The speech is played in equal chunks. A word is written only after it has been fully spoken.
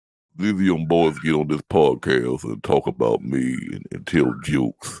these young boys get on this podcast and talk about me and tell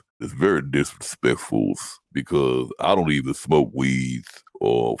jokes. It's very disrespectful because I don't even smoke weeds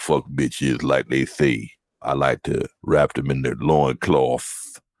or fuck bitches like they say. I like to wrap them in their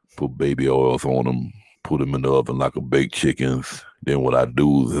loincloths, put baby oils on them, put them in the oven like a baked chickens. Then what I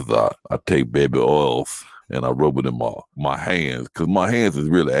do is I take baby oils and I rub it in my hands, because my hands is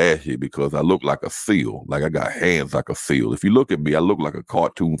really ashy because I look like a seal. Like I got hands like a seal. If you look at me, I look like a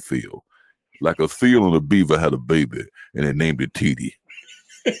cartoon seal. Like a seal and a beaver had a baby and they named it Titi.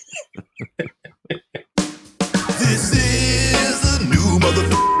 This is a new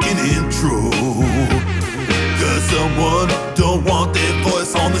motherfucking intro, 'cause someone don't want their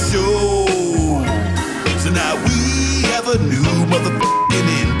voice on the show. So now we have a new motherfucking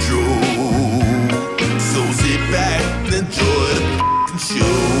intro. So sit back and enjoy the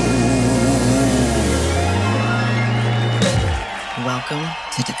show. Welcome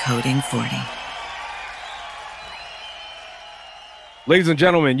to Decoding 40. Ladies and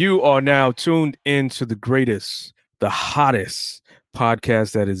gentlemen, you are now tuned into the greatest, the hottest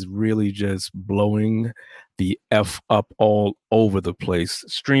podcast that is really just blowing the F up all over the place,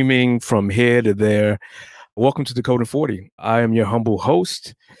 streaming from here to there. Welcome to Decoding 40. I am your humble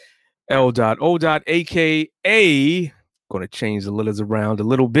host, L.O. a.k.a. going to change the letters around a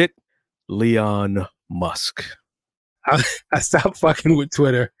little bit, Leon Musk. I stopped fucking with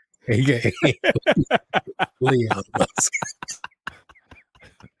Twitter, a.k.a. Leon Musk.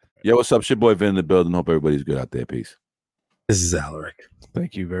 Yo, what's up? It's your boy Vin in the building. Hope everybody's good out there. Peace. This is Alaric.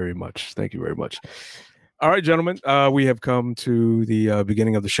 Thank you very much. Thank you very much. All right, gentlemen, we have come to the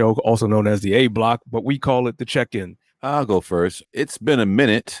beginning of the show, also known as the A block, but we call it the check-in. I'll go first. It's been a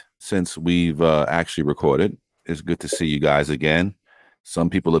minute since we've actually recorded. It's good to see you guys again.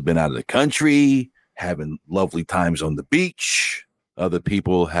 Some people have been out of the country, having lovely times on the beach. Other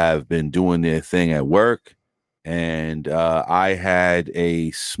people have been doing their thing at work. And I had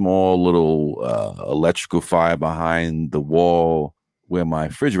a small little electrical fire behind the wall where my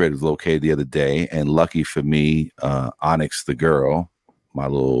refrigerator is located the other day. And lucky for me, Onyx the girl, my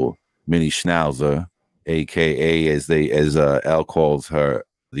little mini schnauzer, a.k.a. as L calls her,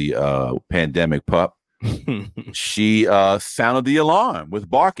 the pandemic pup, she sounded the alarm with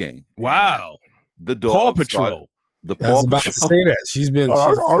barking. Wow. The dog. Paw Patrol. I was about to say that. She's been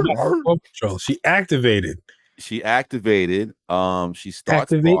Paw Patrol. She activated. She starts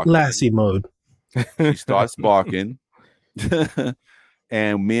Activate barking. Lassie mode. She starts barking.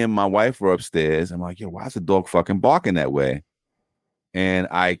 And me and my wife were upstairs. I'm like, yo, why is the dog fucking barking that way? And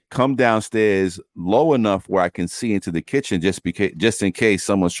I come downstairs low enough where I can see into the kitchen just in case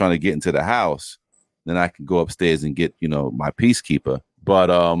someone's trying to get into the house. Then I can go upstairs and get, my peacekeeper. But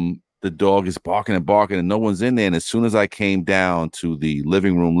the dog is barking and barking and no one's in there. And as soon as I came down to the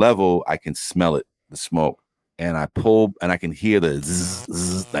living room level, I can smell it, the smoke. And I pull, and I can hear the zzz,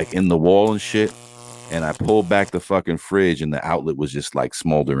 zzz, like in the wall and shit. And I pulled back the fucking fridge, and the outlet was just like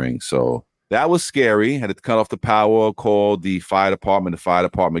smoldering. So that was scary. Had to cut off the power, called the fire department. The fire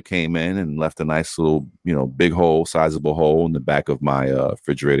department came in and left a nice little, big hole, sizable hole in the back of my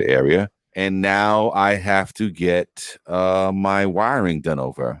refrigerator area. And now I have to get my wiring done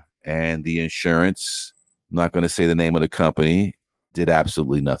over. And the insurance, I'm not going to say the name of the company, did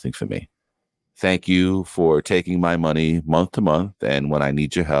absolutely nothing for me. Thank you for taking my money month to month. And when I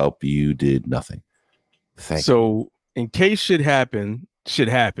need your help, you did nothing. Thank you. So in case shit happen,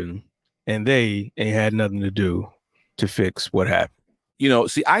 and they ain't had nothing to do to fix what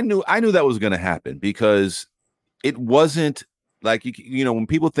happened. See, I knew that was going to happen because it wasn't like, when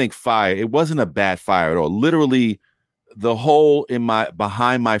people think fire, it wasn't a bad fire at all. Literally, the hole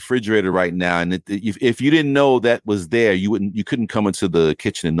behind my refrigerator right now. And if you didn't know that was there, you couldn't come into the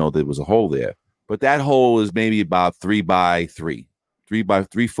kitchen and know there was a hole there. But that hole is maybe about 3 by 3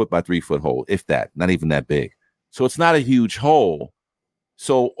 foot by 3 foot hole, if that, not even that big. So it's not a huge hole.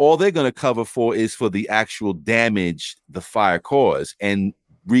 So all they're going to cover for is for the actual damage the fire caused and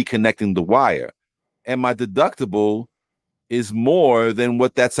reconnecting the wire. And my deductible is more than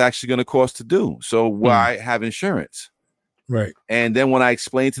what that's actually going to cost to do. So why have insurance? Right. And then when I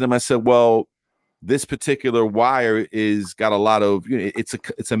explained to them, I said, well, this particular wire is got a lot of,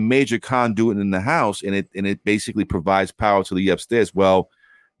 it's a major conduit in the house, and it basically provides power to the upstairs. Well,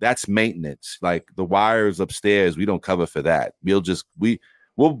 that's maintenance. Like the wires upstairs, we don't cover for that. We'll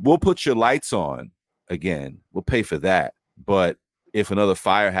put your lights on again. We'll pay for that. But if another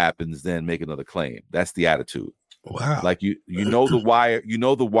fire happens, then make another claim. That's the attitude. Wow. Like the wire,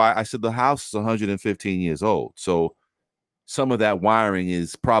 the wire. I said the house is 115 years old. So some of that wiring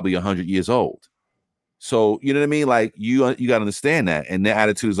is probably 100 years old. So you know what I mean? Like you got to understand that. And their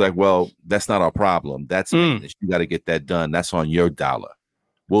attitude is like, well, that's not our problem. That's maintenance. You got to get that done. That's on your dollar.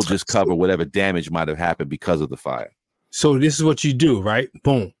 We'll just cover whatever damage might have happened because of the fire. So this is what you do, right?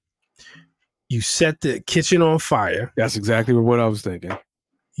 Boom. You set the kitchen on fire. That's exactly what I was thinking.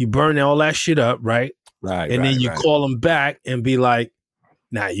 You burn all that shit up, right? Right. And then you call them back and be like,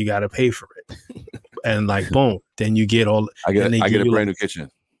 nah, you got to pay for it. And like, boom. Then you get all. I get a brand new kitchen.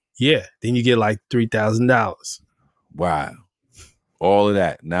 Yeah. Then you get like $3,000. Wow. All of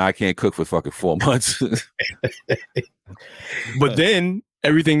that. Now I can't cook for fucking 4 months. But then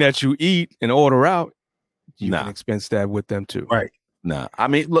everything that you eat and order out, you Nah. can expense that with them too. Right. Nah, I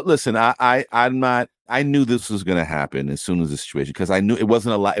mean, listen, I'm not. I knew this was going to happen as soon as the situation, because I knew it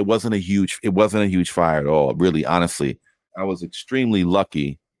wasn't a lot. It wasn't a huge fire at all. Really, honestly, I was extremely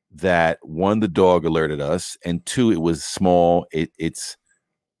lucky that one, the dog alerted us, and two, it was small.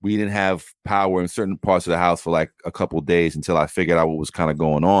 We didn't have power in certain parts of the house for like a couple of days until I figured out what was kind of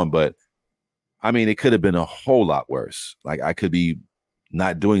going on. But I mean, it could have been a whole lot worse. Like I could be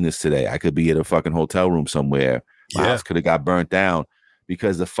not doing this today. I could be at a fucking hotel room somewhere. My house could have got burnt down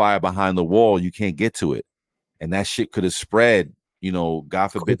because the fire behind the wall, you can't get to it. And that shit could have spread, you know,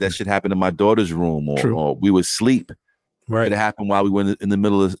 God forbid that shit happened in my daughter's room or we would sleep. Right. It happened while we were in the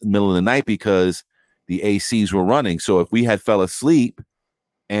middle of the night because the ACs were running. So if we had fell asleep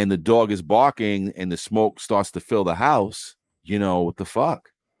and the dog is barking and the smoke starts to fill the house, you know, what the fuck?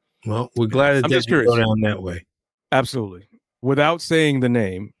 Well, we're glad it didn't go down that way. Absolutely. Without saying the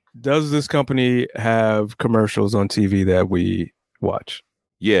name, does this company have commercials on TV that we watch?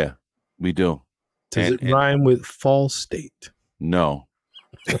 Yeah, we do. Does it rhyme with Fall State? No.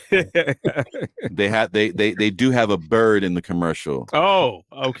 They do have a bird in the commercial. Oh,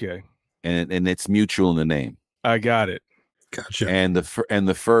 okay. And it's mutual in the name. I got it. Gotcha. And the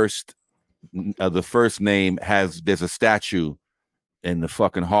first name there's a statue in the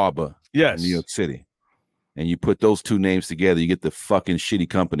fucking harbor. Yes. In New York City. And you put those two names together, you get the fucking shitty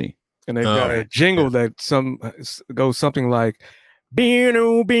company. And they've got a jingle that goes something like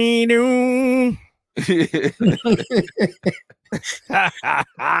 "Beano Beano." Bibbly.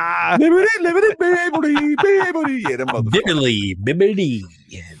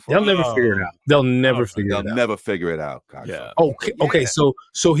 They'll never figure it out. They'll never figure it out. God, yeah. Okay. So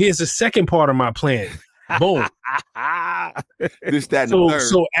here's the second part of my plan. Boom. This, that, and the third.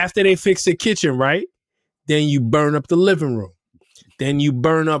 So after they fix the kitchen, right? Then you burn up the living room. Then you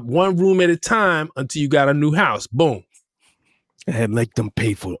burn up one room at a time until you got a new house. Boom. And make them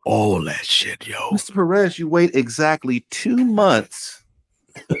pay for all that shit, yo. Mr. Perez, you wait exactly 2 months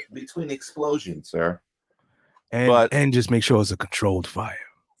between explosions, sir. And just make sure it's a controlled fire.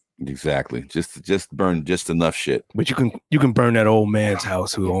 Exactly. Just burn just enough shit. But you can burn that old man's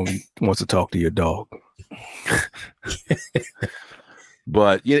house who only wants to talk to your dog.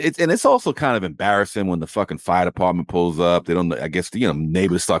 But yeah, it's also kind of embarrassing when the fucking fire department pulls up. They don't. I guess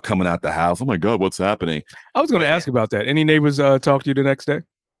neighbors start coming out the house. Oh my God, what's happening? I was going to ask about that. Any neighbors talk to you the next day?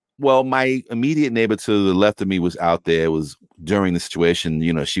 Well, my immediate neighbor to the left of me was out there. It was during the situation.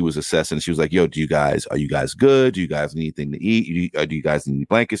 You know, she was assessing. She was like, "Yo, are you guys good? Do you guys need anything to eat? Do you guys need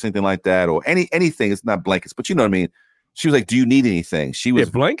blankets, anything like that, or anything? It's not blankets, but you know what I mean." She was like, "Do you need anything?" She was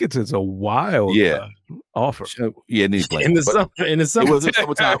blankets is a wild offer. Need blankets in the summer. It was in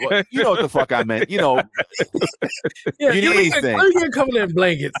summertime. Well, you know what the fuck I meant. You know, yeah, you need anything. Why are you coming in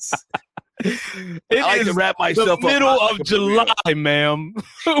blankets? I like to wrap myself the middle of July, ma'am.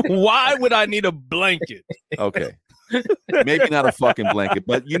 Why would I need a blanket? Okay. Maybe not a fucking blanket,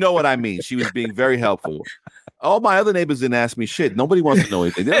 but you know what I mean. She was being very helpful. All my other neighbors didn't ask me shit. Nobody wants to know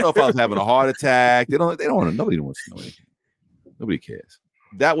anything. They don't know if I was having a heart attack. They don't want to. Nobody wants to know anything. Nobody cares.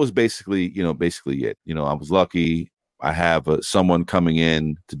 That was basically it. You know, I was lucky. I have someone coming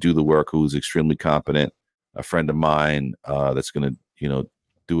in to do the work who's extremely competent. A friend of mine that's going to,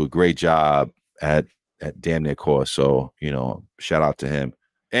 do a great job at damn near cost. So, shout out to him.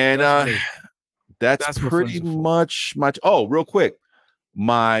 And that's pretty much. Oh, real quick.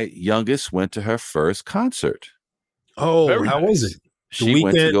 My youngest went to her first concert. Oh, how was it? She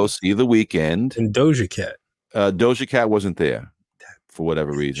went to go see The Weeknd and Doja Cat. Doja Cat wasn't there for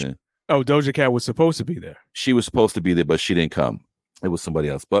whatever reason. Oh, Doja Cat was supposed to be there. She was supposed to be there, but she didn't come. It was somebody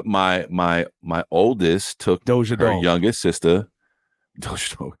else. But my oldest took her youngest sister.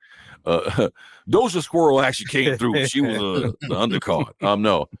 Doja Squirrel actually came through. She was the undercard.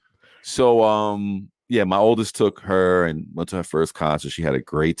 No. So my oldest took her and went to her first concert. She had a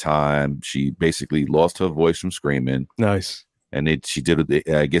great time. She basically lost her voice from screaming. Nice. And I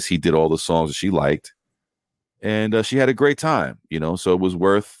guess he did all the songs that she liked. And she had a great time, so it was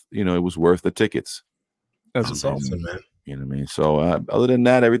worth the tickets. That's That's amazing. awesome, man. You know what I mean? So other than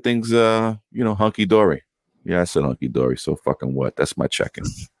that, everything's hunky dory. Yeah, I said hunky dory. So fucking what? That's my check-in.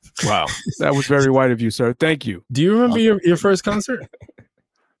 Wow. That was very white of you, sir. Thank you. Do you remember your first concert?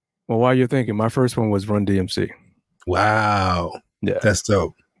 Well, while you're thinking, my first one was Run DMC. Wow. Yeah. That's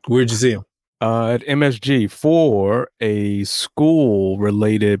dope. Where'd you see him? At MSG for a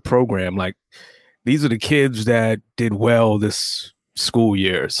school-related program. Like, these are the kids that did well this school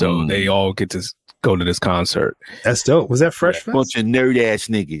year, so they all get to go to this concert. That's dope. Was that Fresh Fest? Bunch of nerd ass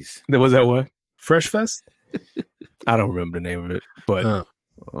niggas. Was that what? Fresh Fest? I don't remember the name of it, but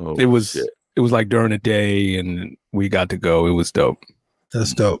Oh, it was shit. it was like during the day, and we got to go. It was dope.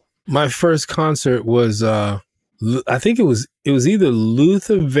 That's dope. My first concert was I think it was either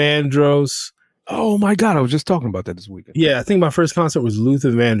Luther Vandross. Oh my God, I was just talking about that this weekend. Yeah, I think my first concert was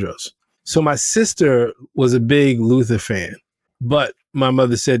Luther Vandross. So my sister was a big Luther fan, but my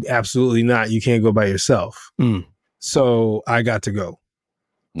mother said, absolutely not. You can't go by yourself. Mm. So I got to go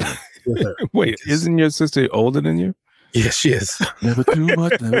with her. Wait, isn't your sister older than you? Yes, she is. Never too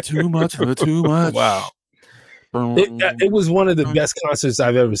much, never too much, never too much. Wow. It was one of the best concerts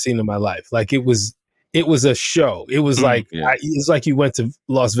I've ever seen in my life. Like it was a show. It was like Yeah. it's like you went to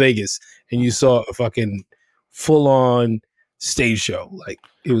Las Vegas and you saw a fucking full on stage show. Like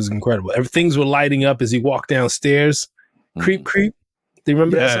it was incredible. Things were lighting up as he walked downstairs. Creep, creep. Do you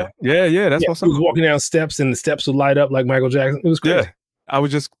remember that song? Yeah. That's what's He was up. walking down steps and the steps would light up like Michael Jackson. It was crazy. Yeah. I was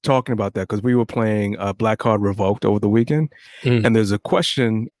just talking about that because we were playing Black Card Revoked over the weekend. Mm. And there's a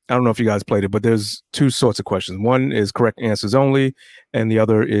question. I don't know if you guys played it, but there's two sorts of questions. One is correct answers only, and the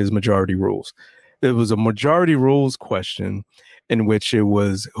other is majority rules. There was a majority rules question in which it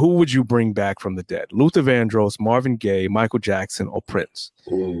was, who would you bring back from the dead? Luther Vandross, Marvin Gaye, Michael Jackson, or Prince?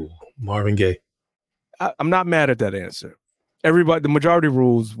 Ooh, Marvin Gaye. I'm not mad at that answer. Everybody, the majority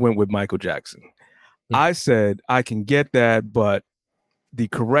rules went with Michael Jackson. I said I can get that, but the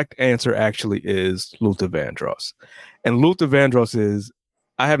correct answer actually is Luther Vandross. And Luther Vandross is,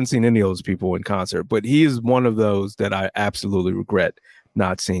 I haven't seen any of those people in concert, but he is one of those that I absolutely regret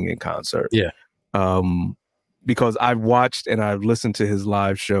not seeing in concert. Yeah. Because I've watched and I've listened to his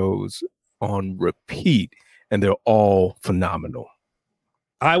live shows on repeat, and they're all phenomenal.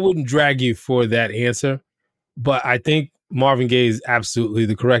 I wouldn't drag you for that answer, but I think Marvin Gaye is absolutely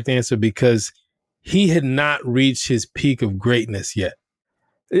the correct answer because he had not reached his peak of greatness yet.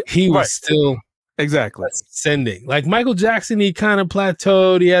 He was Right. still Exactly. ascending. Like Michael Jackson, he kind of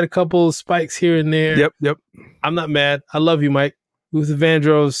plateaued. He had a couple of spikes here and there. Yep. I'm not mad. I love you, Mike. Luther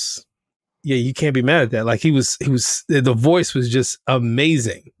Vandross, yeah, you can't be mad at that. Like he was, the voice was just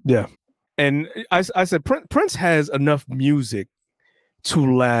amazing. Yeah. And I said, Prince has enough music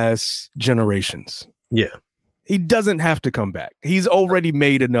to last generations. Yeah. He doesn't have to come back. He's already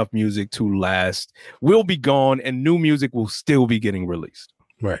made enough music to last. We'll be gone, and new music will still be getting released.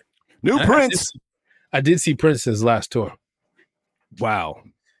 Right. New Prince. I did see Prince's last tour. Wow.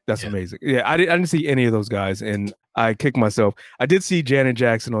 That's Yeah. amazing. Yeah, I didn't see any of those guys, and I kicked myself. I did see Janet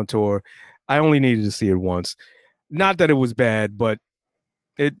Jackson on tour. I only needed to see it once. Not that it was bad, but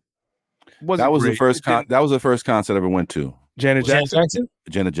it wasn't. That was great. the first. It didn't- That was the first concert I ever went to. Janet Janet Jackson, Jackson?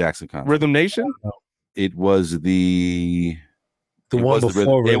 Janet Jackson concert. Rhythm Nation. It was the. The it one was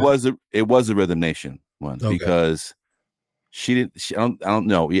before. It was the Rhythm Nation one Okay. because she didn't. I don't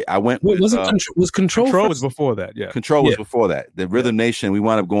know. Yeah, I went. Wait, with, was it was Control? Control first? was before that. Yeah. Control was Yeah. before that. The Rhythm Nation. We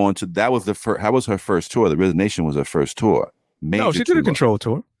wound up going to. That was the first. That was her first tour. The Rhythm Nation was her first tour. No, she did a Control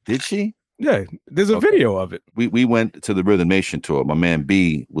tour. Did she? Yeah, there's a Okay. video of it. We went to the Rhythm Nation tour. My man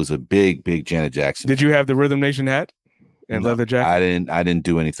B was a big Janet Jackson. Did you have the Rhythm Nation hat and No, leather jacket? I didn't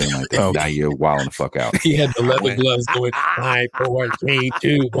do anything like that. Okay. Now you're wilding the fuck out. He had the leather gloves going 5, 4, 3,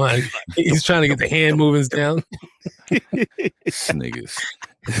 2, 1. He's trying to get the hand movements down. Niggas.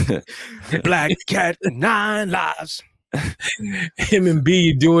 Black Cat, 9 Lives. Him and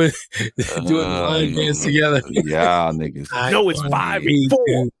B doing the line dance together. Yeah, niggas. No, it's 5, 3, 4,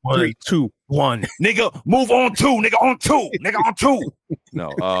 2, 1. 3, 2, 1. Nigga, move on two. Nigga on two. Nigga on two. No,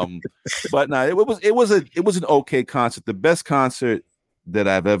 but no, it was an okay concert. The best concert that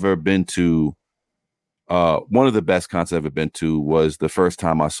I've ever been to. One of the best concerts I've ever been to was the first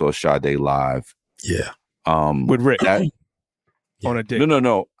time I saw Sade live. Yeah. With Rick That, on a dick.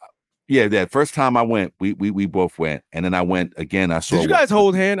 no. Yeah, that first time I went, we both went, and then I went again. I saw. Did you guys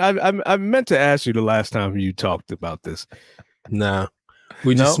hold hand? I meant to ask you the last time you talked about this. Nah.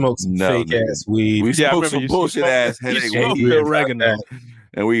 We just No? smoked some No, fake nigga. ass weed. We Yeah, I smoked remember some you bullshit smoked- ass you headache smoked weed, the oregano.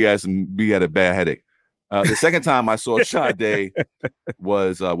 and we got a bad headache. The second time I saw Sade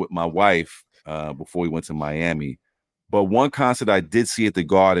was with my wife before we went to Miami. But one concert I did see at the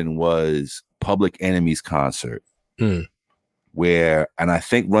Garden was Public Enemy's concert. Hmm. Where, and I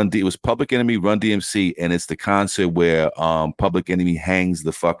think it was Public Enemy, Run DMC, and it's the concert where Public Enemy hangs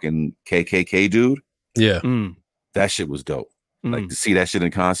the fucking KKK dude. Yeah. That shit was dope. Like to see that shit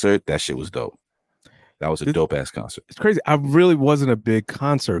in concert, that shit was dope. That was a dope ass concert. It's crazy. I really wasn't a big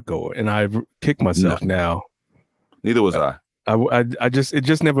concert goer, and I kick myself now. Neither was I. It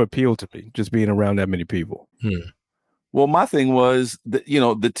just never appealed to me, just being around that many people. Well, my thing was that, you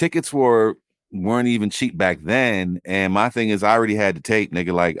know, the tickets weren't even cheap back then. And my thing is I already had to take,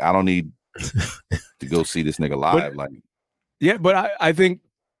 nigga, like I don't need to go see this nigga live. But I think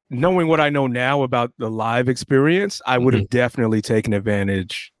knowing what I know now about the live experience, I would have definitely taken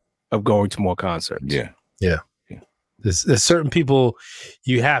advantage of going to more concerts. Yeah. There's certain people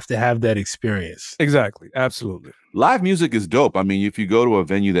you have to have that experience. Exactly. Absolutely. Live music is dope. I mean, if you go to a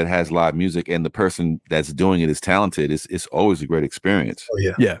venue that has live music and the person that's doing it is talented, it's always a great experience. Oh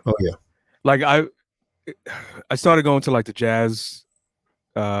yeah. Yeah. Oh yeah. Like I started going to like the jazz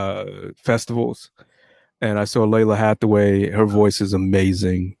festivals, and I saw Layla Hathaway. Her voice is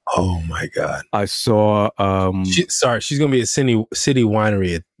amazing. Oh my God. I saw she's gonna be at City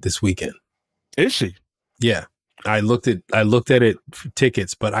Winery this weekend. Is she? Yeah. I looked at it for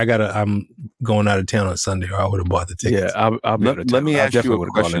tickets, but I'm going out of town on Sunday, or I would have bought the tickets. Yeah, let me ask you a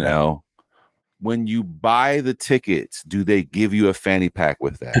question, Al. When you buy the tickets, do they give you a fanny pack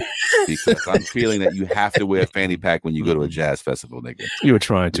with that? Because I'm feeling that you have to wear a fanny pack when you go to a jazz festival, nigga. You were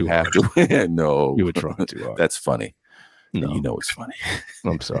trying to. You have to wear. No, you were trying to. That's funny. No. You know it's funny.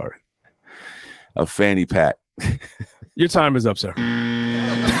 I'm sorry. A fanny pack. Your time is up, sir.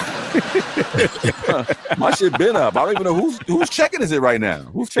 My shit been up. I don't even know who's checking is it right now.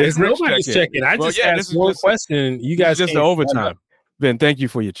 Who's checking? Nobody's checking. I just asked one question. You guys just the overtime. Ben, thank you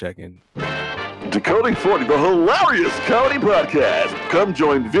for your check-in. Decoding 40, the hilarious comedy podcast. Come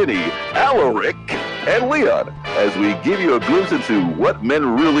join Vinny, Alaric, and Leon as we give you a glimpse into what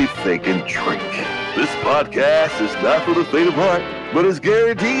men really think and drink. This podcast is not for the faint of heart, but is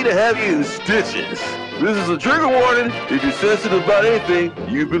guaranteed to have you in stitches. This is a trigger warning. If you're sensitive about anything,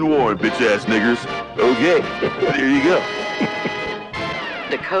 you've been warned, bitch-ass niggers. Okay, there you go.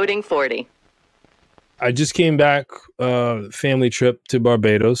 Decoding 40. I just came back, family trip to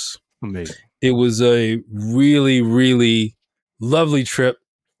Barbados. Amazing. It was a really, really lovely trip.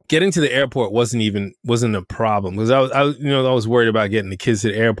 Getting to the airport wasn't a problem because I was worried about getting the kids to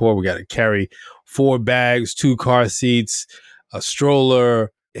the airport. We got to carry 4 bags, 2 car seats, a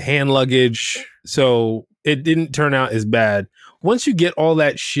stroller, hand luggage. So it didn't turn out as bad. Once you get all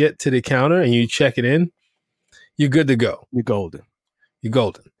that shit to the counter and you check it in, you're good to go. You're golden.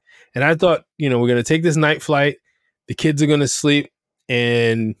 And I thought, we're going to take this night flight. The kids are going to sleep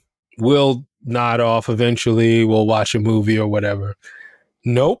and we'll nod off eventually. We'll watch a movie or whatever.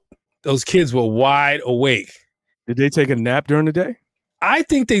 Nope. Those kids were wide awake. Did they take a nap during the day? I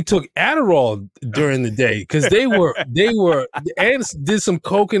think they took Adderall during the day because they were and did some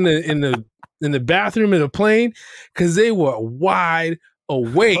coke in the bathroom in the plane because they were wide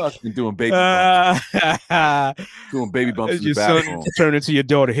awake. Doing baby bumps. Doing baby bumps in the bathroom. Turn into your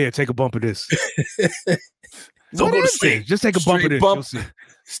daughter. Here, take a bump of this. Don't go to sleep. Just take a bump of this.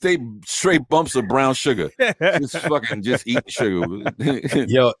 Straight bumps of brown sugar. just eat sugar.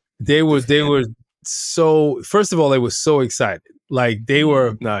 Yo, they were so. First of all, they were so excited. Like they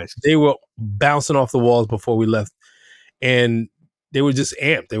were nice. They were bouncing off the walls before we left, and they were just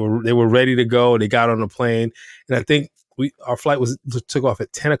amped. They were ready to go. They got on the plane, and I think our flight took off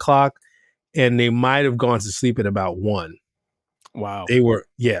at 10 o'clock, and they might have gone to sleep at about 1. Wow. They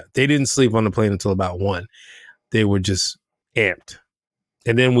didn't sleep on the plane until about 1. They were just amped,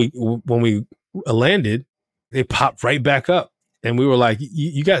 and then when we landed, they popped right back up. And we were like,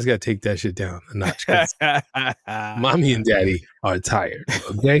 you guys got to take that shit down a notch. Mommy and daddy are tired.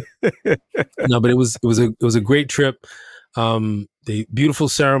 Okay. No, but it was a great trip. The beautiful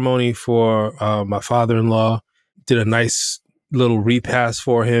ceremony for my father-in-law. Did a nice little repast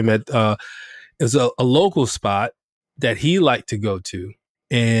for him at it was a local spot that he liked to go to.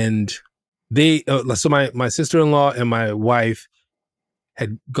 And they so my sister-in-law and my wife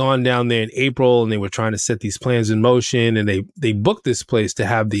had gone down there in April, and they were trying to set these plans in motion, and they booked this place to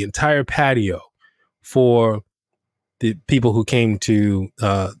have the entire patio for the people who came to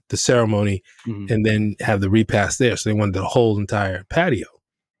the ceremony, and then have the repast there. So they wanted the whole entire patio.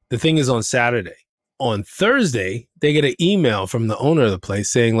 The thing is on Saturday. On Thursday, they get an email from the owner of the place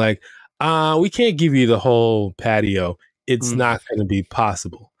saying like, we can't give you the whole patio. It's not going to be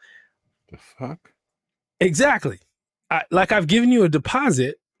possible. The fuck? Exactly. I've given you a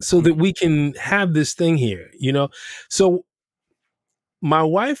deposit so that we can have this thing here, you know? So my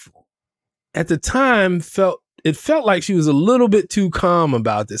wife at the time felt like she was a little bit too calm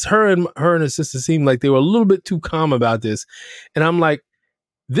about this. Her and her sister seemed like they were a little bit too calm about this. And I'm like,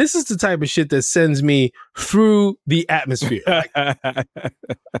 this is the type of shit that sends me through the atmosphere.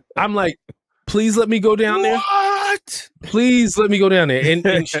 I'm like, please let me go down there. What? Please let me go down there.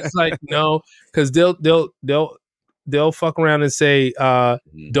 And she's like, no, because they'll fuck around and say,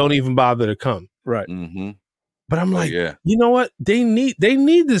 don't even bother to come. Right. Mm-hmm. But I'm like, yeah. you know what? They need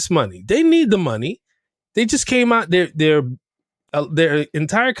this money. They need the money. They just came out. Their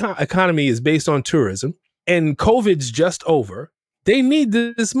entire economy is based on tourism, and COVID's just over. They need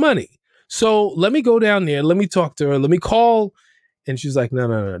this money. So let me go down there. Let me talk to her. Let me call. And she's like,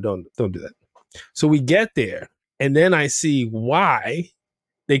 no, don't do that. So we get there, and then I see why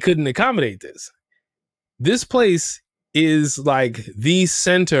they couldn't accommodate this. This place is like the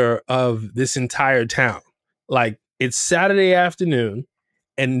center of this entire town. Like, it's Saturday afternoon,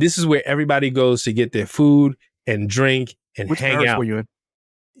 and this is where everybody goes to get their food and drink and Which hang parish out. were you in?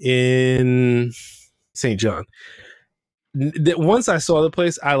 In St. John. Once I saw the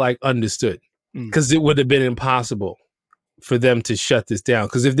place, I like understood, because it would have been impossible for them to shut this down.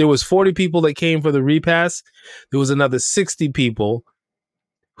 Because if there was 40 people that came for the repast, there was another 60 people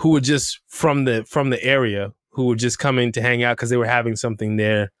who were just from the area who were just coming to hang out because they were having something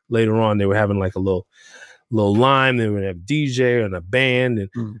there later on. They were having like a little lime. They would have DJ and a band,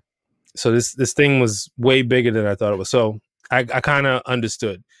 and so this thing was way bigger than I thought it was. So I kind of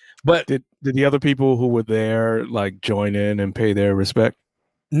understood. But Did the other people who were there like join in and pay their respect?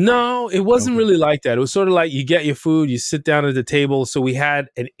 no, it wasn't really like that. It was sort of like you get your food, you sit down at the table. So we had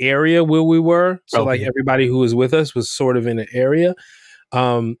an area where we were. So like everybody who was with us was sort of in an area.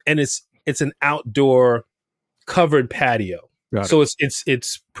 And it's an outdoor covered patio. So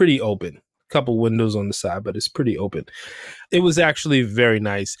it's pretty open. A couple windows on the side, but it's pretty open. It was actually very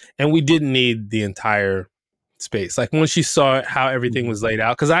nice. And we didn't need the entire space. Like, once she saw it, how everything was laid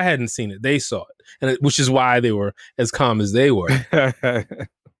out, because I hadn't seen it, they saw it, and which is why they were as calm as they were.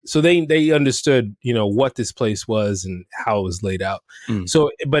 So they understood, you know, what this place was and how it was laid out.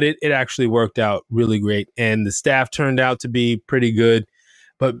 So, but it actually worked out really great, and the staff turned out to be pretty good.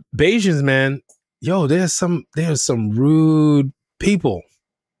 But Bajans, man, yo, there's some rude people.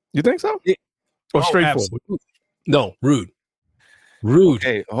 You think so? Or straightforward? Absolutely. No, rude.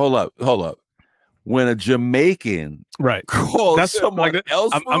 Okay, hold up. When a Jamaican calls That's someone like,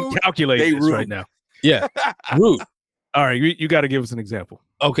 else I'm rude, calculating they this rude. right now. Yeah, rude. All right, you got to give us an example.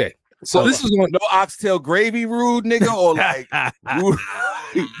 Okay, so this is going. No oxtail gravy rude, nigga, or like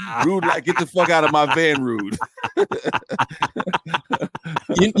rude, like get the fuck out of my van rude.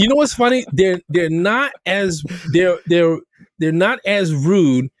 You know what's funny? They're not as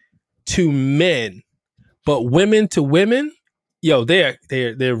rude to men, but women to women, yo, they're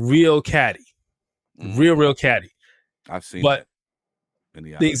real catty, real catty. I've seen, but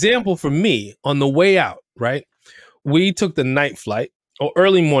the example for me on the way out, right? We took the night flight or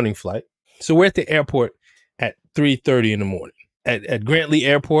early morning flight, so we're at the airport at 3:30 in the morning. At Grantley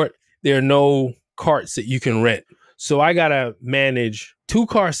Airport, there are no carts that you can rent. So I got to manage 2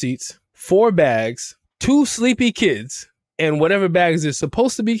 car seats, 4 bags, 2 sleepy kids, and whatever bags they're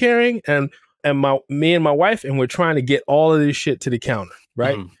supposed to be carrying, and me and my wife, and we're trying to get all of this shit to the counter,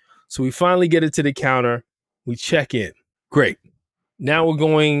 right? So we finally get it to the counter. We check in. Great. Now we're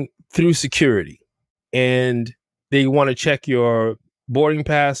going through security, and they want to check your boarding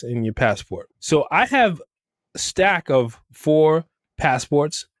pass and your passport. So I have a stack of 4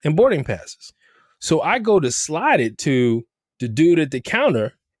 passports and boarding passes. So I go to slide it to the dude at the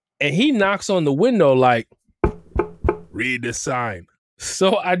counter, and he knocks on the window like, read the sign.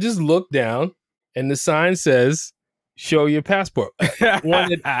 So I just look down, and the sign says, show your passport.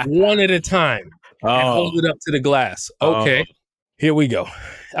 one at a time. And hold it up to the glass. Okay, here we go.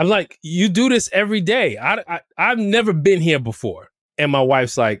 I'm like, you do this every day. I've never been here before. And my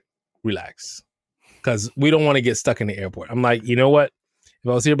wife's like, relax, because we don't want to get stuck in the airport. I'm like, you know what? If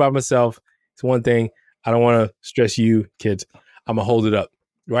I was here by myself, it's one thing. I don't want to stress you kids. I'm going to hold it up,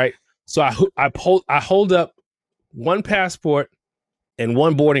 right? So I hold up 1 passport and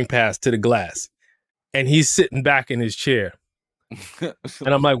 1 boarding pass to the glass. And he's sitting back in his chair. And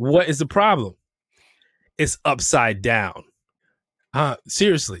I'm like, what is the problem? It's upside down.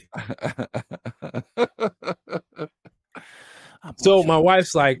 Seriously. So my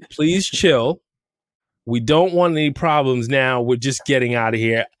wife's like, please chill. We don't want any problems now. We're just getting out of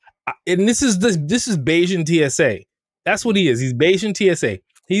here. And this is Bajan TSA. That's what he is. He's Bajan TSA.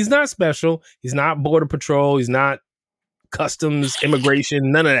 He's not special. He's not Border Patrol. He's not customs,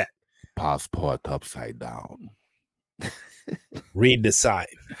 immigration, none of that. Passport upside down. Read the sign.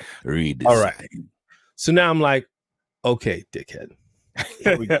 Read the All right. sign. So now I'm like, okay, dickhead.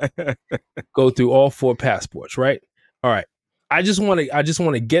 Here we go through all 4 passports, right? All right. I just want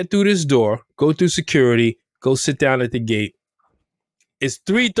to get through this door, go through security, go sit down at the gate. It's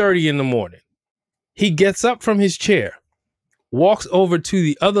 3:30 in the morning. He gets up from his chair, walks over to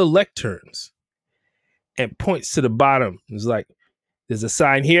the other lecterns, and points to the bottom. He's like, there's a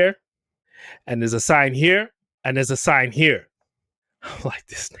sign here, and there's a sign here, and there's a sign here. I'm like,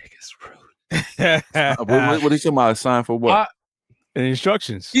 this nigga's rude. What is your sign for what? And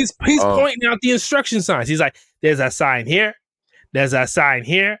instructions. He's pointing out the instruction signs. He's like, there's a sign here, there's a sign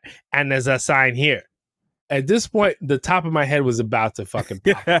here, and there's a sign here. At this point, the top of my head was about to fucking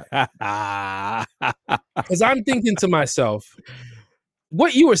pop. Because I'm thinking to myself,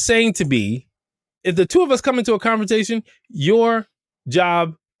 what you were saying to me, if the two of us come into a conversation, your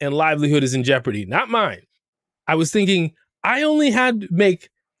job and livelihood is in jeopardy, not mine. I was thinking I only had to make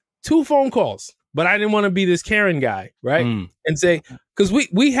 2 phone calls, but I didn't want to be this Karen guy, right? And say, because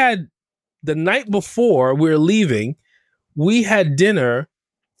we had the night before we were leaving, we had dinner.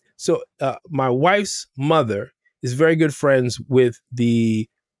 So my wife's mother is very good friends with the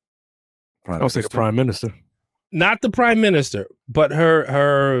I'll say the prime minister. Not the prime minister, but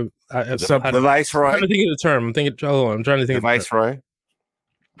her the viceroy. I'm trying to think of the term. I'm trying to think The of viceroy.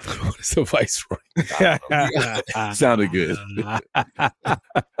 what is the viceroy? Sounded good.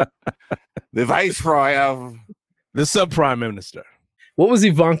 The viceroy of The sub prime minister. What was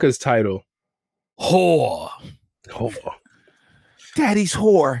Ivanka's title? Whore. Daddy's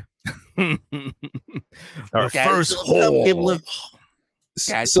whore. Our first whore.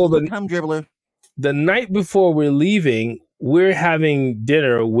 So Come dribbler. the night before we're leaving, we're having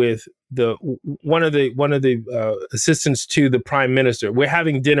dinner with one of the assistants to the prime minister. We're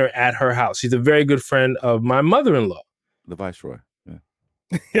having dinner at her house. She's a very good friend of my mother-in-law. The viceroy.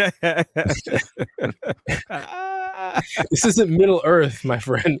 This isn't Middle Earth, my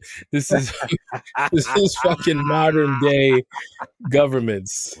friend. This is fucking modern day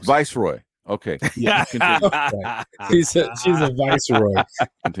governments. Viceroy. Okay. Yeah. Continue. She's a viceroy.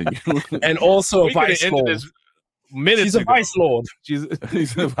 Continue. And also a We could've vice ended lord. this minutes She's a ago. vice lord. He's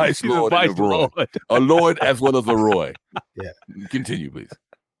a vice she's a lord and a vice roy. lord. A lord as well as a roy. Yeah. Continue, please.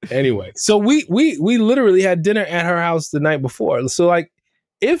 Anyway, so we literally had dinner at her house the night before. So like,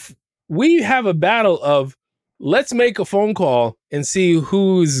 if we have a battle of let's make a phone call and see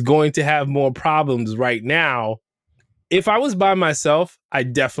who's going to have more problems right now. If I was by myself, I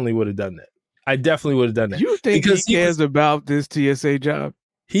definitely would have done that. You think Because he cares about this TSA job?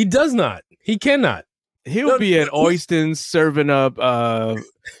 He does not. He cannot. He'll be at Oyston's serving up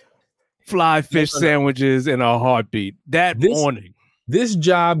fly fish sandwiches in a heartbeat that morning. This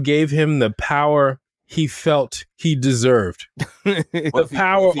job gave him the power he felt he deserved. The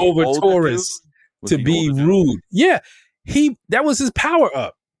power over tourists to be rude. Yeah, that was his power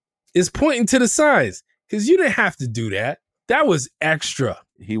up. Is pointing to the signs because you didn't have to do that. That was extra.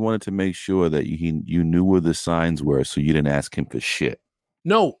 He wanted to make sure that you knew where the signs were, so you didn't ask him for shit.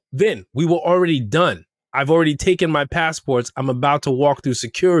 No, Vin, we were already done. I've already taken my passports. I'm about to walk through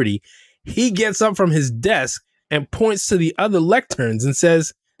security. He gets up from his desk and points to the other lecterns and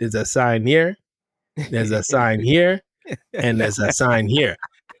says, "There's a sign here. There's a sign here, and there's a sign here."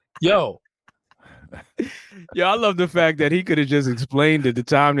 Yo, I love the fact that he could have just explained at the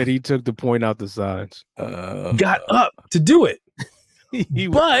time that he took to point out the signs. got up to do it. He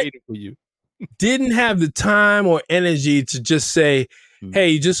was waiting for you. Didn't have the time or energy to just say,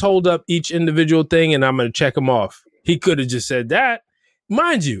 "Hey, just hold up each individual thing and I'm going to check them off." He could have just said that.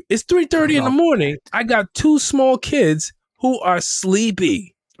 Mind you, it's 3:30 in the morning. I got 2 small kids who are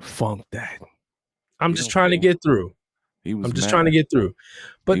sleepy. Funk that. I'm just trying to get through. Trying to get through.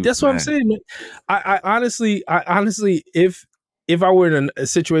 But that's what I'm saying, man. I honestly, if I were in a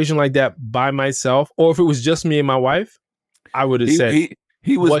situation like that by myself, or if it was just me and my wife, I would have said,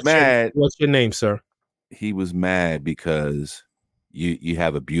 he was mad. What's your name, sir? He was mad because you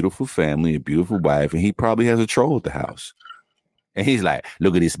have a beautiful family, a beautiful wife, and he probably has a troll at the house. And he's like,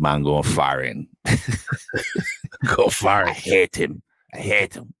 "Look at this man going foreign." Go foreign. I hate him.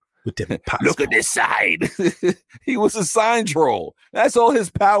 With them Look at this sign. He was a sign troll. That's all his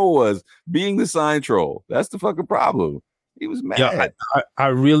power was, being the sign troll. That's the fucking problem. He was mad. Yeah, I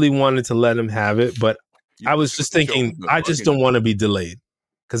really wanted to let him have it, but I was just thinking, I just don't want to be delayed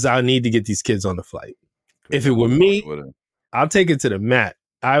because I need to get these kids on the flight. If it were me, I'll take it to the mat.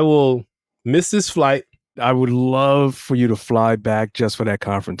 I will miss this flight. I would love for you to fly back just for that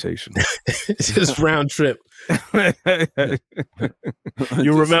confrontation. Just round trip. You Just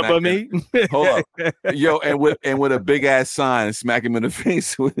remember smack me? Hold up. Yo, and with a big ass sign, smack him in the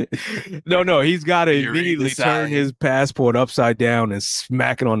face with it. No, he's got to You read the immediately turn sign. his passport upside down and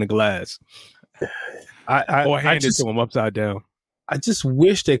smack it on the glass, or hand it to him upside down. I just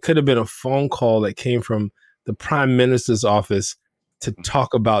wish there could have been a phone call that came from the Prime Minister's office to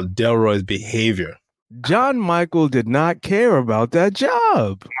talk about Delroy's behavior. John Michael did not care about that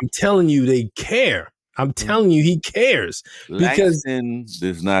job. I'm telling you, they care. I'm telling you, he cares. Because Langston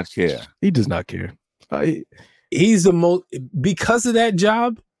does not care. He does not care. He's the most, because of that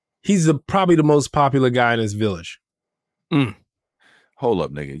job, he's probably the most popular guy in his village. Hold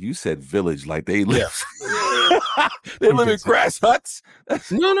up, nigga. You said village like they live. They live in grass huts.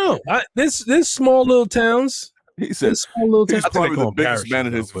 No. There's small little towns. He said There's small little he's towns. probably the call him biggest man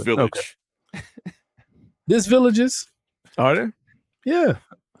in parishes, his though, but village. There's villages. Are there? Yeah.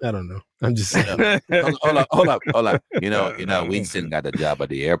 I don't know. I'm just saying. Hold up. You know, Winston got a job at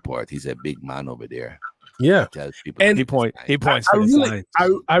the airport. He's a big man over there. Yeah. Tells people And He points I to the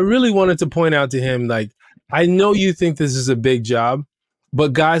sign. really wanted to point out to him, like, I know you think this is a big job,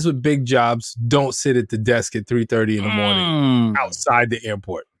 but guys with big jobs don't sit at the desk at 3:30 in the morning outside the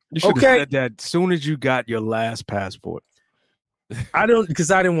airport. You should have Okay. said that as soon as you got your last passport.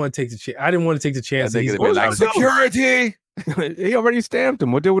 Because I didn't want to take the chance. I didn't want to take the chance. That that nigga he's been like, security. He already stamped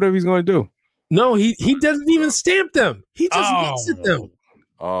him. What whatever he's going to do. No, he doesn't even stamp them. He just looks at them.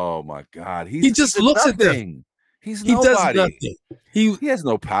 Oh my God. He just looks at them. nothing. He's He nobody. does nothing. He has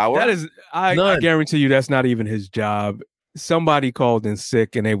no power. That is, I None. guarantee you, that's not even his job. Somebody called in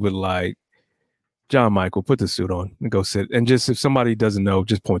sick, and they would like, John Michael, put the suit on and go sit. And just if somebody doesn't know,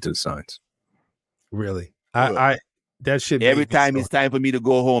 just point to the signs. Really, I that shit. Every made me time so- it's time for me to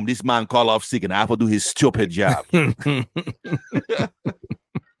go home, this man call off sick and I have to do his stupid job. And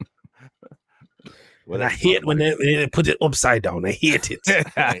I hate when they put it upside down. I hate it.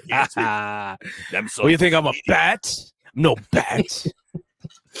 Them What, you think I'm a bat? I'm no bat.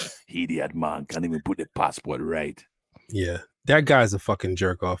 idiot man can't even put the passport right. Yeah, that guy's a fucking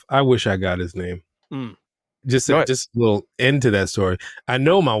jerk off. I wish I got his name. Just Go a, ahead. just a little end to that story. I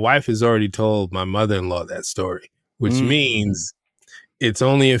know my wife has already told my mother-in-law that story, which means it's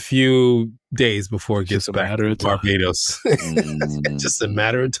only a few days before it gets Just a back matter to of time. Barbados. Just a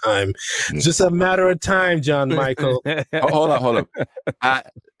matter of time. Just a matter of time, John Michael. Hold on.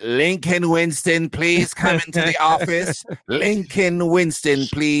 Lincoln Winston, please come into the office. Lincoln Winston,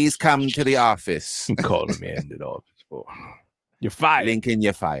 please come to the office. Call him in the office for. You're fired. Lincoln,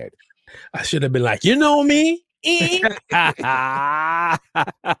 you're fired. I should have been like, you know me? Eh?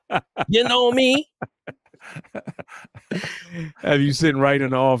 You know me? Have you sitting right in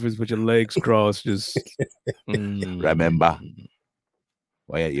the office with your legs crossed, just Remember.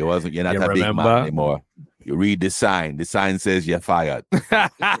 Well, you're not You a big remember? man anymore. You read the sign. The sign says you're fired.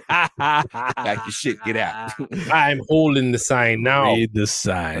 Pack your shit, get out. I'm holding the sign now. Read the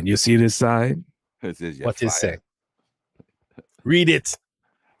sign. You see this sign? It says you're What it fired. say? Read it.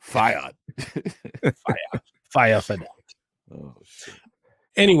 Fired. Fire for that. Oh, shit.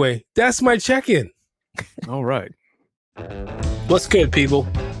 Anyway, that's my check-in. All right. What's good, people?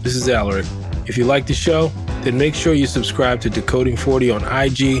 This is Alaric. If you like the show, then make sure you subscribe to Decoding 40 on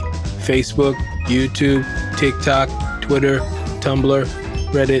IG, Facebook, YouTube, TikTok, Twitter, Tumblr,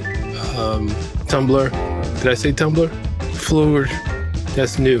 Reddit, Tumblr. Did I say Tumblr? Fluid.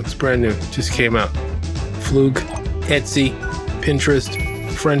 That's new. It's brand new. Just came out. Fluke, Etsy, Pinterest,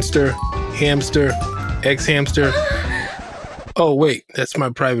 Friendster, Hamster, X-Hamster. Oh, wait. That's my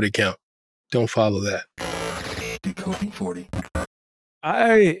private account. Don't follow that. Decoding 40.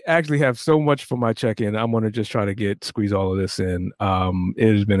 I actually have so much for my check-in. I'm going to just try to squeeze all of this in.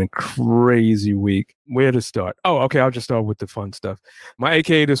 It has been a crazy week. Where to start? Oh, okay. I'll just start with the fun stuff. My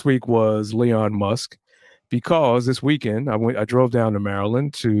AKA this week was Leon Musk, because this weekend I drove down to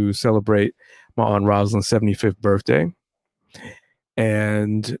Maryland to celebrate my Aunt Rosalind's 75th birthday,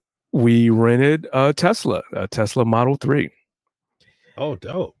 and we rented a Tesla Model 3. Oh,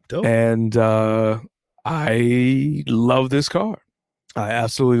 dope. And I love this car. I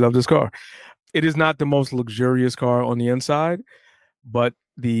absolutely love this car. It is not the most luxurious car on the inside, but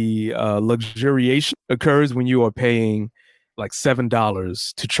the luxuriation occurs when you are paying like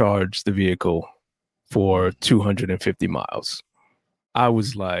 $7 to charge the vehicle for 250 miles. I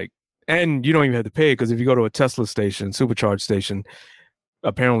was like, and you don't even have to pay, because if you go to a Tesla station, supercharge station,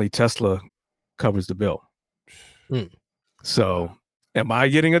 apparently Tesla covers the bill. So am I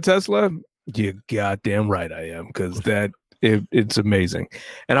getting a Tesla? You goddamn right I am, because that It's amazing.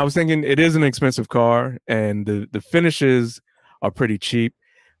 And I was thinking it is an expensive car, and the finishes are pretty cheap,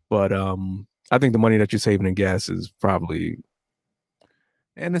 but I think the money that you're saving in gas is probably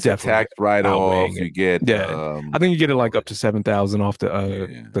And it's a definitely tax write-off. outweighing You it. get Yeah. I think you get it like up to 7,000 off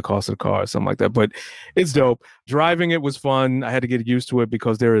the cost of the car or something like that. But it's dope. Driving it was fun. I had to get used to it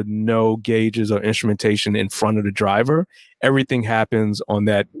because there are no gauges or instrumentation in front of the driver. Everything happens on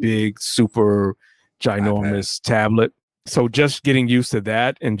that big, super ginormous tablet. So just getting used to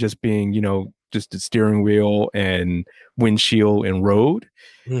that and just being, just the steering wheel and windshield and road.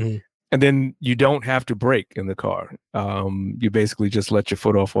 Mm-hmm. And then you don't have to brake in the car. You basically just let your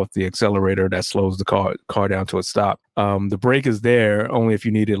foot off the accelerator. That slows the car down to a stop. The brake is there only if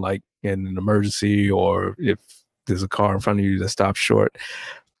you need it, like in an emergency or if there's a car in front of you that stops short.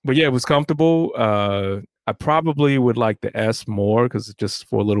 But yeah, it was comfortable. I probably would like the S more because it's just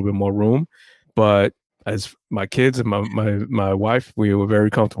for a little bit more room. But as my kids and my wife, we were very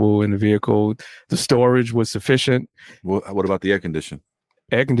comfortable in the vehicle. The storage was sufficient. What about the air conditioning?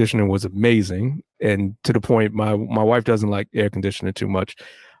 Air conditioning was amazing, and to the point my wife doesn't like air conditioning too much.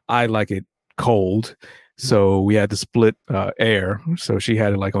 I like it cold, so we had to split air. So she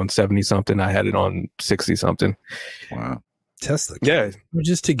had it like on 70 something. I had it on 60 something. Wow. Tesla. Yeah. We're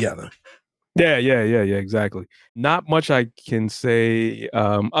just together. Yeah, exactly. Not much I can say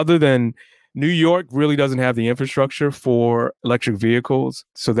other than New York really doesn't have the infrastructure for electric vehicles,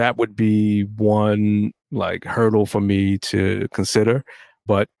 so that would be one like hurdle for me to consider.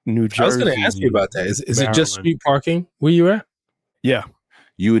 But New Jersey, I was going to ask you about that. Is it just street parking where you at? Yeah.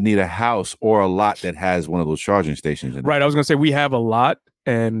 You would need a house or a lot that has one of those charging stations in it. Right. I was going to say we have a lot,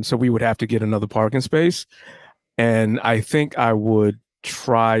 and so we would have to get another parking space. And I think I would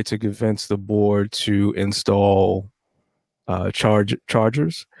try to convince the board to install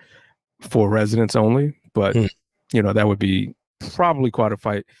chargers for residents only. But, that would be probably quite a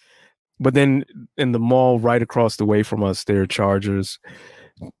fight. But then in the mall right across the way from us, there are charger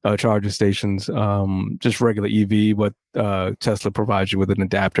stations, just regular EV, but Tesla provides you with an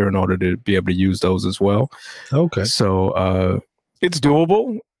adapter in order to be able to use those as well. Okay. So it's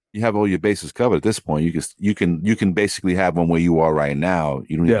doable. You have all your bases covered at this point. You can basically have one where you are right now.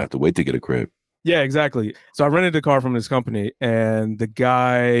 You don't even have to wait to get a crib. Yeah, exactly. So I rented the car from this company, and the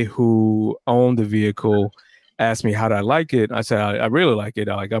guy who owned the vehicle asked me how did I like it. I said I really like it.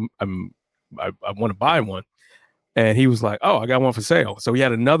 I want to buy one, and he was like, "Oh, I got one for sale." So he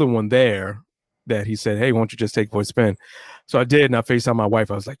had another one there that he said, "Hey, why don't you just take for a spin?" So I did, and I FaceTimed my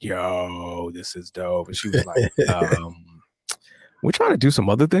wife. I was like, "Yo, this is dope," and she was like, "We're trying to do some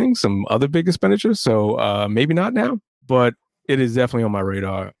other things, some other big expenditures, so maybe not now, but it is definitely on my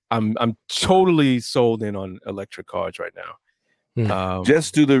radar." I'm totally sold in on electric cars right now.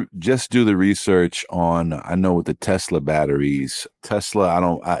 Just do the research on. I know with the Tesla batteries,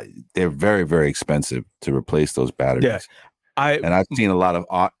 they're very, very expensive to replace those batteries. Yeah, I've seen a lot of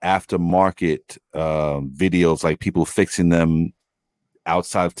aftermarket videos, like people fixing them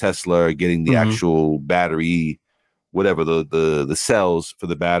outside of Tesla, getting the actual battery, whatever the cells for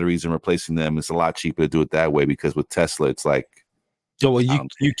the batteries, and replacing them. It's a lot cheaper to do it that way because with Tesla, it's like,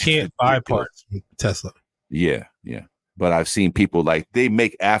 you can't buy parts from Tesla. Yeah. But I've seen people like they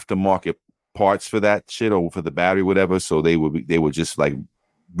make aftermarket parts for that shit or for the battery, whatever. So they would just like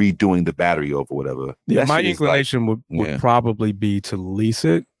redoing the battery over whatever. Yeah, my inclination would probably be to lease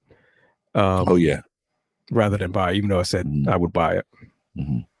it. Rather than buy, even though I said I would buy it.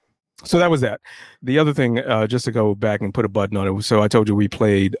 Mm-hmm. So that was that. The other thing, just to go back and put a button on it. So I told you we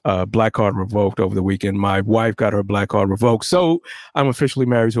played Black Card Revoked over the weekend. My wife got her Black Card revoked. So I'm officially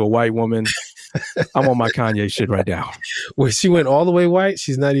married to a white woman. I'm on my Kanye shit right now. Where she went all the way white?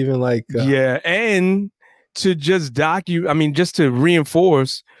 She's not even like... Yeah, and to just just to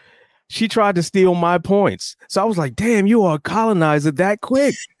reinforce, she tried to steal my points. So I was like, damn, you are a colonizer that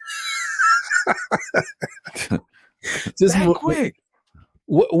quick. Just that quick.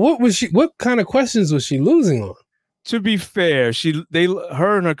 What was she? What kind of questions was she losing on? To be fair,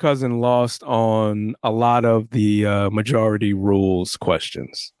 her and her cousin lost on a lot of the majority rules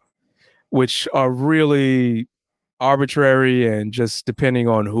questions, which are really arbitrary and just depending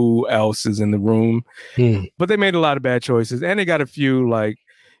on who else is in the room. But they made a lot of bad choices, and they got a few like,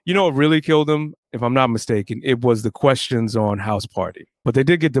 what really killed them, if I'm not mistaken, it was the questions on House Party. But they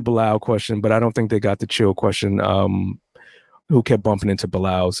did get the Bilal question, but I don't think they got the chill question. Who kept bumping into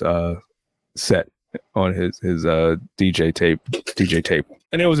Bilal's set on his DJ tape,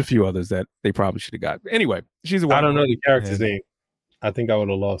 and there was a few others that they probably should have got. Anyway, she's a white I don't know the character's name. I think I would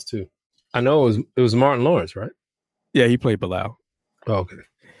have lost too. I know it was Martin Lawrence, right? Yeah, he played Bilal. Oh, okay.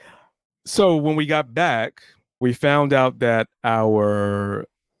 So when we got back, we found out that our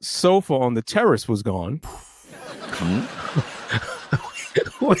sofa on the terrace was gone.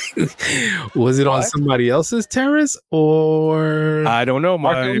 Was it on somebody else's terrace or? I don't know.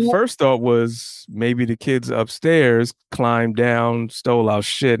 My Parking lot? first thought was maybe the kids upstairs climbed down, stole our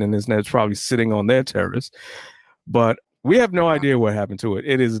shit, and it's probably sitting on their terrace. But we have no idea what happened to it.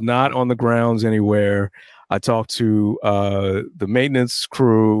 It is not on the grounds anywhere. I talked to the maintenance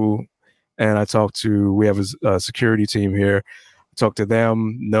crew, and we have a security team here. Talked to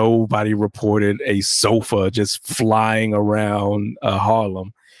them. Nobody reported a sofa just flying around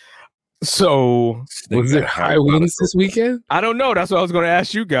Harlem. So Was it high winds this weekend? I don't know. That's what I was going to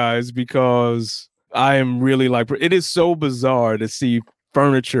ask you guys, because I am really like, it is so bizarre to see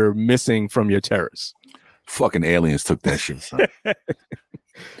furniture missing from your terrace. Fucking aliens took that shit. Son.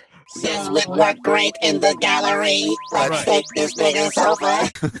 This would work great in the gallery. Let's take this bigger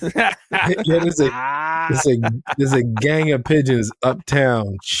sofa. Yeah, there's a gang of pigeons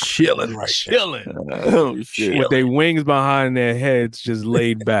uptown chilling right Chilling. Oh shit. With their wings behind their heads just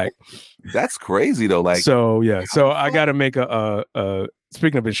laid back. That's crazy though. Like, So I got to make a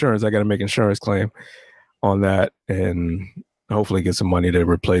speaking of insurance, I got to make insurance claim on that and hopefully get some money to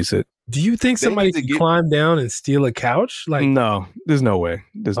replace it. Do you think They somebody need to could get- climb down and steal a couch? Like, No, there's no way.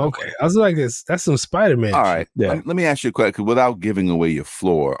 There's no okay, way. I was like, that's some Spider-Man. all right. Yeah. Let me ask you a question. Without giving away your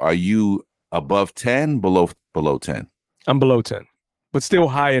floor, are you above 10, below 10? I'm below 10, but still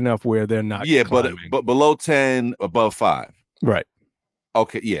high enough where they're not. Yeah, climbing. but below 10, above 5. Right.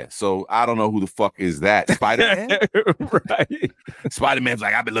 Okay, yeah. So I don't know who the fuck is that. Spider-Man? Right. Spider-Man's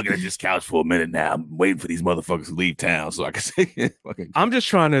like, I've been looking at this couch for a minute now. I'm waiting for these motherfuckers to leave town so I can say fucking I'm just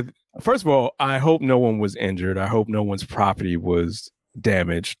trying to. First of all, I hope no one was injured. I hope no one's property was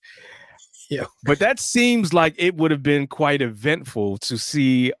damaged. Yeah. But that seems like it would have been quite eventful to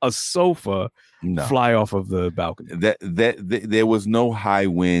see a sofa no. fly off of the balcony. That there was no high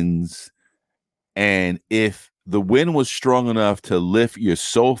winds, and if the wind was strong enough to lift your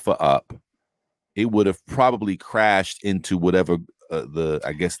sofa up, it would have probably crashed into whatever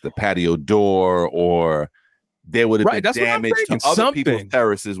the patio door, or there would have Right, been that's what I'm damage to thinking, other people's something.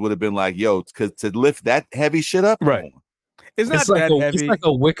 terraces. Would have been like, yo, because to lift that heavy shit up, Right. It's not It's like that heavy. it's like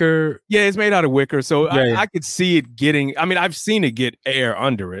a wicker. Yeah, it's made out of wicker, so Yeah. I could see it getting. I mean, I've seen it get air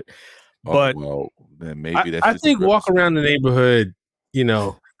under it, but well, then maybe that's. I just think a walk purpose. around the neighborhood,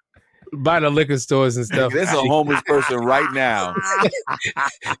 by the liquor stores and stuff. There's a homeless person right now.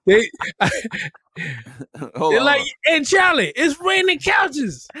 They, Hold they're on. like, hey Charlie, it's raining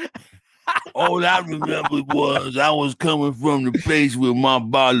couches. All I remember was I was coming from the place with my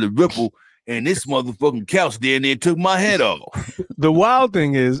bottle of Ripple, and this motherfucking couch down there took my head off. the wild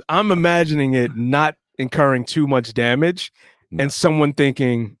thing is, I'm imagining it not incurring too much damage, No. and someone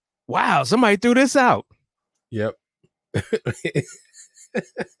thinking, "Wow, somebody threw this out," Yep.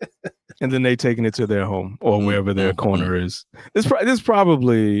 and then they taking it to their home or wherever their Mhm. corner is. There's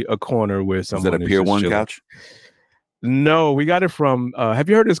probably a corner where Is someone that a is Pier just 1 chilling. couch? No, we got it from. Have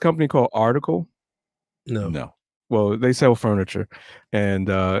you heard of this company called Article? No. No. Well, they sell furniture, and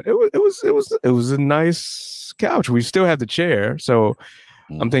it was a nice couch. We still have the chair, so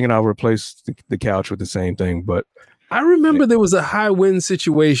I'm Mm. thinking I'll replace the couch with the same thing. But I remember there was a high wind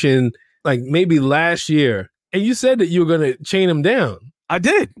situation like maybe last year, and you said that you were going to chain them down. I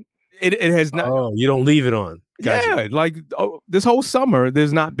did. It has not. Oh, you don't leave it on. Gotcha. Yeah, like this whole summer,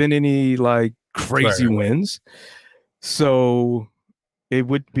 there's not been any like crazy Right. winds. So it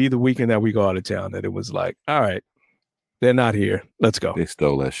would be the weekend that we go out of town that it was like, all right, they're not here. Let's go. They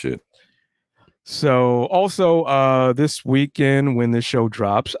stole that shit. So also this weekend when the show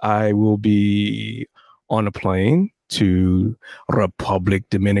drops, I will be on a plane to Republic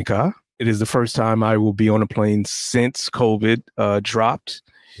Dominica. It is the first time I will be on a plane since COVID dropped.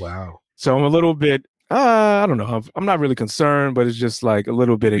 Wow. So I'm a little bit, I don't know. I'm not really concerned, but it's just like a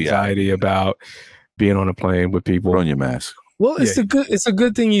little bit Yeah. anxiety about being on a plane with people. Put on your mask. Well, it's a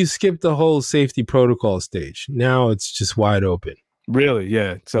good thing you skipped the whole safety protocol stage. Now it's just wide open. Really?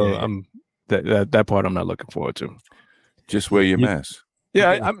 Yeah. So Yeah. I'm that part I'm not looking forward to. Just wear your You- mask.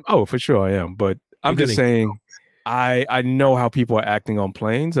 Yeah, Yeah. I'm for sure I am, but I'm You're just getting- saying I know how people are acting on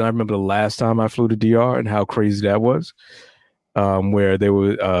planes, and I remember the last time I flew to DR and how crazy that was. Where they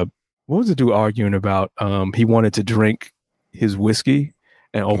were what was the dude arguing about? He wanted to drink his whiskey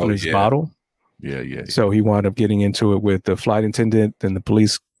and open Oh, his yeah. bottle. Yeah. So he wound up getting into it with the flight attendant, then the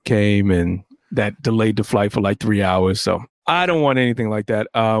police came and that delayed the flight for like 3 hours. So I don't want anything like that.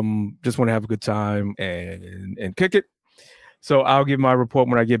 Just want to have a good time and kick it. So I'll give my report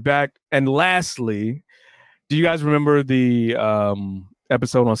when I get back. And lastly, do you guys remember the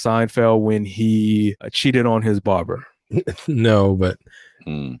episode on Seinfeld when he cheated on his barber? No, but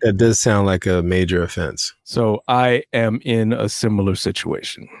Mm. that does sound like a major offense. So I am in a similar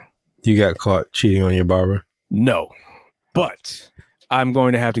situation. You got caught cheating on your barber? No, but I'm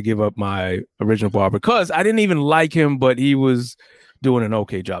going to have to give up my original barber because I didn't even like him, but he was doing an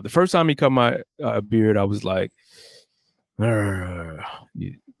okay job. The first time he cut my beard, I was like,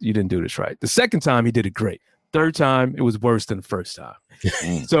 you didn't do this right. The second time, he did it great. Third time, it was worse than the first time.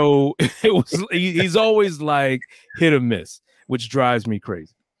 Mm. So it was. He's always like hit or miss, which drives me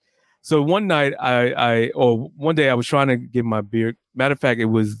crazy. So one night, one day, I was trying to get my beard. Matter of fact, it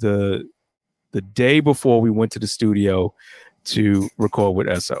was the day before we went to the studio to record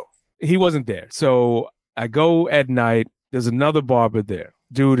with SO. He wasn't there. So I go at night. There's another barber there.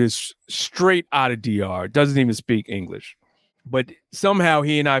 Dude is straight out of DR, doesn't even speak English. But somehow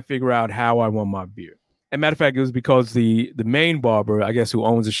he and I figure out how I want my beard. And matter of fact, it was because the main barber, I guess, who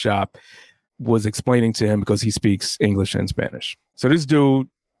owns the shop, was explaining to him because he speaks English and Spanish. So this dude,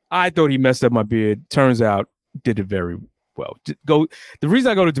 I thought he messed up my beard. Turns out, did it very well. The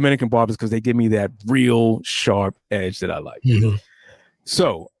reason I go to Dominican barbers is because they give me that real sharp edge that I like. Mm-hmm.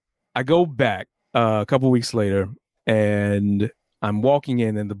 So I go back a couple weeks later, and I'm walking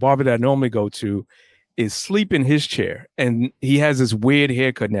in, and the barber that I normally go to is asleep in his chair, and he has this weird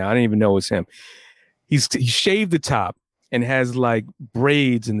haircut now. I didn't even know it was him. He shaved the top and has like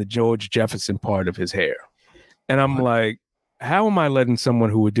braids in the George Jefferson part of his hair. And I'm like, how am I letting someone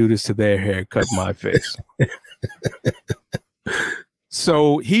who would do this to their hair cut my face?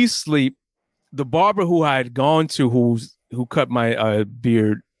 So he's asleep. The barber who I had gone to, who cut my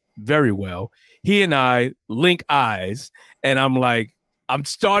beard very well, he and I link eyes, and I'm like, I'm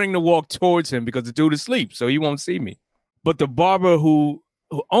starting to walk towards him because the dude is asleep, so he won't see me. But the barber who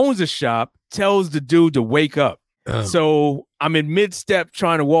owns the shop tells the dude to wake up. Oh. So I'm in mid-step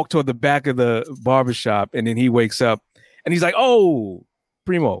trying to walk toward the back of the barber shop, and then he wakes up, and he's like, "Oh,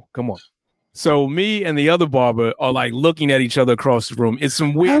 Primo, come on." So me and the other barber are like looking at each other across the room. It's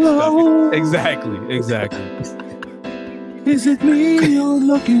some weird stuff. Exactly. Is it me you're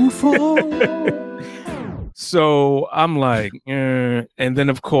looking for? So I'm like, and then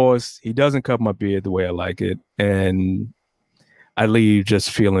of course he doesn't cut my beard the way I like it, and I leave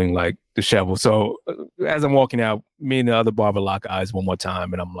just feeling like disheveled. So as I'm walking out, me and the other barber lock eyes one more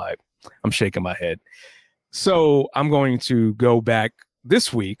time, and I'm like, I'm shaking my head. So I'm going to go back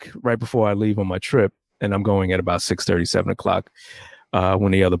this week, right before I leave on my trip, and I'm going at about 6:30, 7 o'clock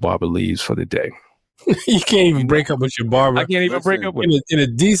when the other barber leaves for the day. You can't even break up with your barber. I can't even break up with in a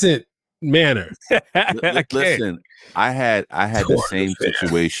decent manner. I can't. Listen, I had the same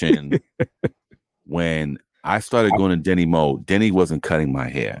situation when I started going to Denny Mo. Denny wasn't cutting my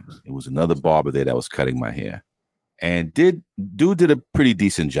hair. It was another barber there that was cutting my hair. And dude did a pretty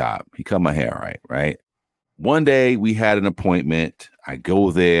decent job. He cut my hair right? One day we had an appointment. I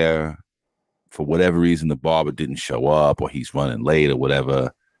go there. For whatever reason, the barber didn't show up, or he's running late or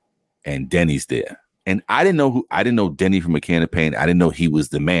whatever. And Denny's there. And I didn't know Denny from A Can of Paint. I didn't know he was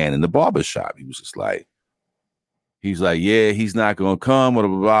the man in the barber shop. He was just like, yeah, he's not going to come, blah,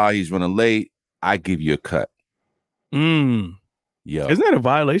 blah, blah. He's running late. I give you a cut. Yo. Isn't that a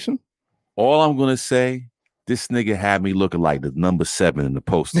violation? All I'm going to say, this nigga had me looking like the number 7 in the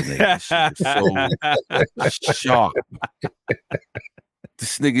poster. This shit was so sharp.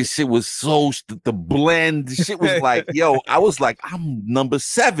 This nigga shit was so, the blend, the shit was like, yo, I was like, I'm number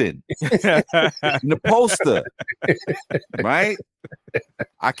 7 in the poster, right?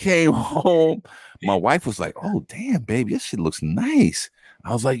 I came home. My wife was like, oh, damn, baby, this shit looks nice.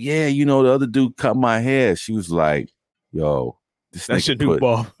 I was like, yeah, the other dude cut my hair. She was like, yo, this That's your nigga new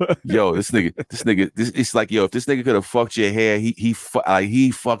ball. yo, this nigga, it's like, yo, if this nigga could have fucked your hair, he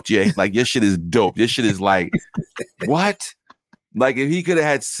fucked your, like, your shit is dope. Your shit is like, what? Like, if he could have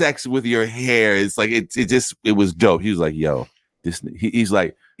had sex with your hair, it's like, it was dope. He was like, yo, he's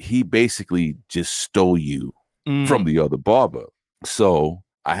like, he basically just stole you from the other barber. So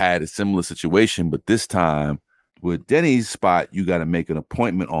I had a similar situation, but this time with Denny's spot, you got to make an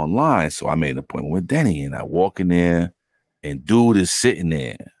appointment online. So I made an appointment with Denny, and I walk in there, and dude is sitting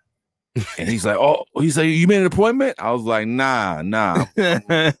there. And he's like, you made an appointment? I was like, nah. I'm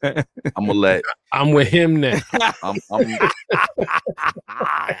gonna let. I'm with him now.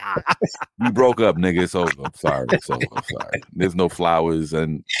 We broke up, nigga. It's over. I'm sorry. I'm sorry. There's no flowers,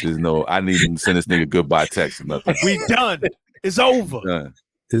 and I didn't even send this nigga goodbye text or nothing. We done. It's over. Done.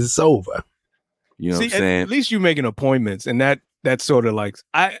 It's over. You know what I'm saying? At least you're making appointments, and that's sort of like,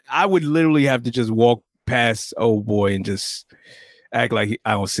 I would literally have to just walk past old boy and just act like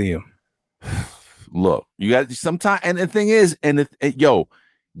I don't see him. look, you got sometimes, and the thing is, yo,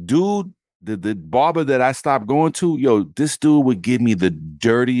 dude, the barber that I stopped going to, yo, this dude would give me the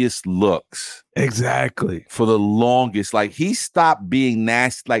dirtiest looks Exactly. for the longest. Like, he stopped being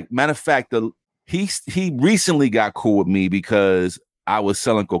nasty. Like, matter of fact, he recently got cool with me because I was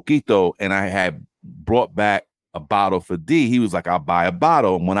selling coquito and I had brought back a bottle for D. He was like, I'll buy a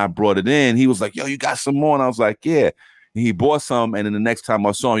bottle. And when I brought it in, he was like, yo, you got some more? And I was like, yeah. And he bought some. And then the next time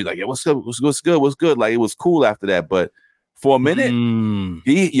I saw him, he's like, yeah, what's good? What's good? Like, it was cool after that. But for a minute,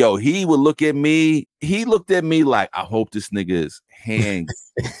 he would look at me. He looked at me like, I hope this nigga's hand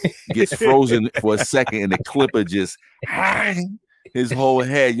gets frozen for a second and the clipper just his whole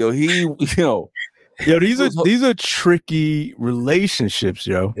head. Yo, these are tricky relationships,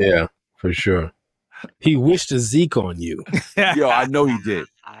 yo. Yeah, for sure. He wished a Zeke on you. Yo, I know he did.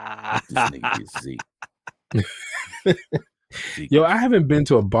 This nigga is Zeke. Yo, I haven't been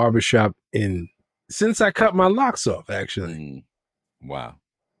to a barbershop since I cut my locks off, actually. Wow.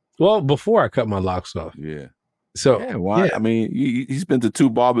 Well, before I cut my locks off. Yeah. So, yeah, why? Yeah. I mean, he's been to 2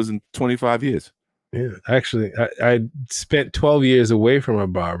 barbers in 25 years. Yeah, actually, I spent 12 years away from a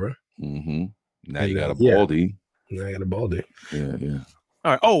barber. Mm-hmm. Now you got a baldy. Now I got a baldy. Yeah.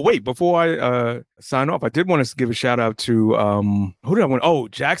 All right. Oh, wait, before I sign off, I did want to give a shout out to who did I want? Oh,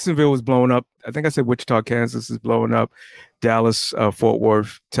 Jacksonville was blowing up. I think I said Wichita, Kansas is blowing up. Dallas, Fort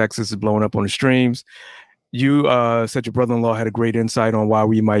Worth, Texas is blowing up on the streams. You said your brother-in-law had a great insight on why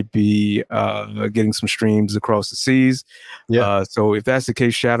we might be getting some streams across the seas. Yeah. So if that's the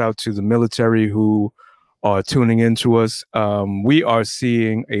case, shout out to the military who are tuning into us. We are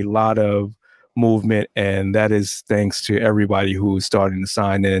seeing a lot of movement, and that is thanks to everybody who is starting to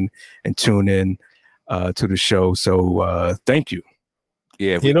sign in and tune in to the show. So thank you.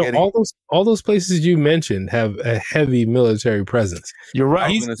 Yeah, all those places you mentioned have a heavy military presence. You're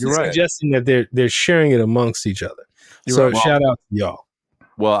right. He's You're right. suggesting that they're sharing it amongst each other. So shout out to y'all.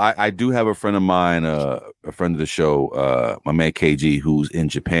 Well, I do have a friend of mine, a friend of the show, my man KG, who's in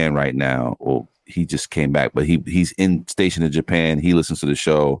Japan right now. Well, he just came back, but he's stationed in Japan. He listens to the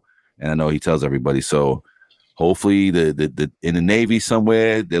show, and I know he tells everybody. So hopefully, the in the Navy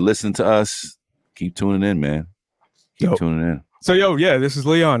somewhere, they're listening to us. Keep tuning in, man. Keep tuning in. So, this is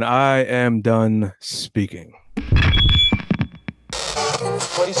Leon. I am done speaking.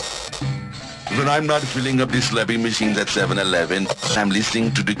 When I'm not filling up these slapping machines at 7-Eleven, I'm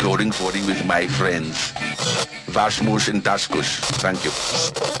listening to Decoding 40 with my friends. Vashmush and Tashkush. Thank you.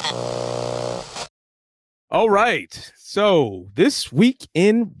 All right. So, this week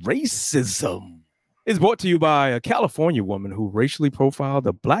in racism is brought to you by a California woman who racially profiled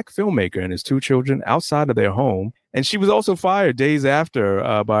a black filmmaker and his 2 children outside of their home. And she was also fired days after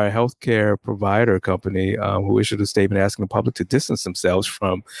by a healthcare provider company who issued a statement asking the public to distance themselves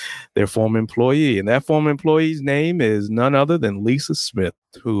from their former employee. And that former employee's name is none other than Lisa Smith,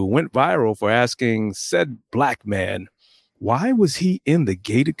 who went viral for asking said black man, why was he in the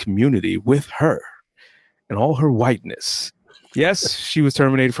gated community with her and all her whiteness? Yes, she was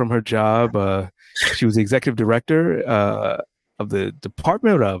terminated from her job. She was the executive director of the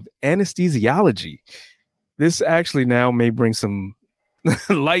Department of Anesthesiology. This actually now may bring some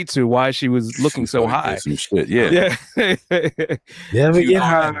light to why she was looking so high. Some shit, yeah. Never get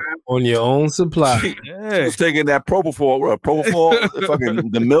high on your own supply. She was taking that propofol, fucking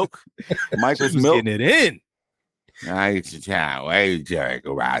the milk, Michael's milk. Getting it in. I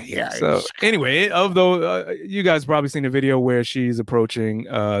go out here. So anyway, of those, you guys probably seen a video where she's approaching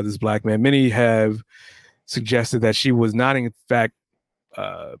this black man. Many have suggested that she was not, in fact,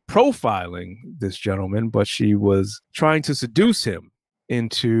 profiling this gentleman, but she was trying to seduce him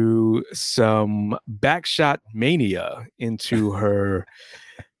into some backshot mania into her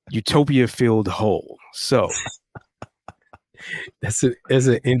utopia-filled hole. So that's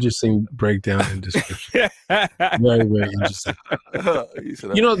an interesting breakdown and description. Very, very interesting.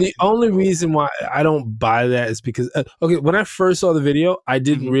 You know, the only reason why I don't buy that is because when I first saw the video, I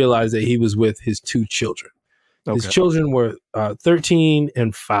didn't realize that he was with his 2 children. His children were 13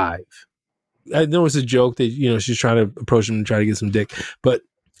 and 5. I know it's a joke that, you know, she's trying to approach him and try to get some dick, but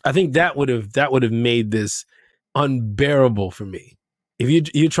I think that would have made this unbearable for me. If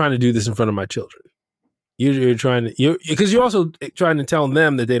you're trying to do this in front of my children, because you're also trying to tell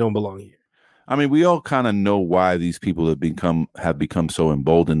them that they don't belong here. I mean, we all kind of know why these people have become so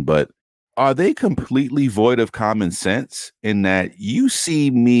emboldened, but are they completely void of common sense in that you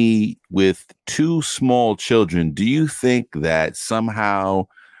see me with 2 small children? Do you think that somehow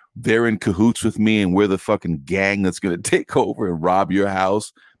they're in cahoots with me and we're the fucking gang that's going to take over and rob your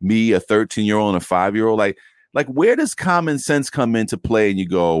house? Me, a 13-year-old and a 5-year-old? Like where does common sense come into play? And you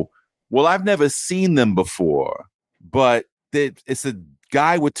go, Well, I've never seen them before, but it's a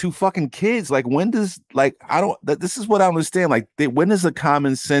guy with 2 fucking kids. Like, when does this is what I understand. Like, when does a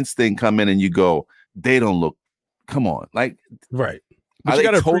common sense thing come in and you go, they don't look? Come on, like, Right. But are you they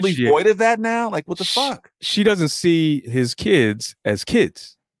gotta totally appreciate- void of that now? Like, what the fuck? She doesn't see his kids as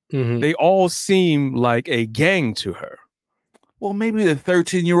kids. Mhm. They all seem like a gang to her. Well, maybe the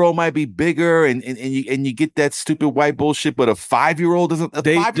 13-year-old might be bigger, and you get that stupid white bullshit, but a 5-year-old doesn't. A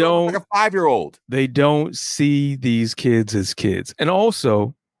They 5-year-old looks don't- like a 5-year-old. They don't see these kids as kids. And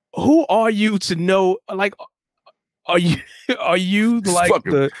also, who are you to know? Like, are you like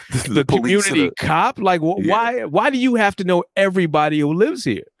fucking- the police community are cop? Like, Yeah. why do you have to know everybody who lives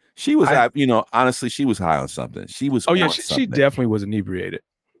here? She was, honestly, she was high on something. She was. Oh yeah, on she something. definitely was inebriated.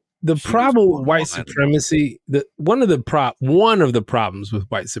 The She was problem with born white blind. supremacy, one of the problems with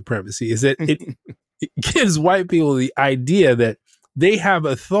white supremacy is that it gives white people the idea that they have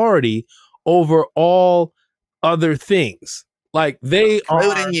authority over all other things. Like they are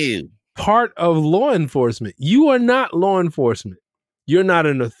Including you. part of law enforcement. You are not law enforcement. You're not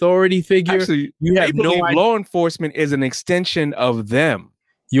an authority figure. Actually, you they have no believe idea. law enforcement is an extension of them.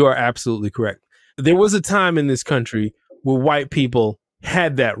 You are absolutely correct. There was a time in this country where white people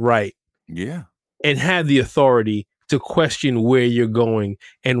had that right Yeah. and had the authority to question where you're going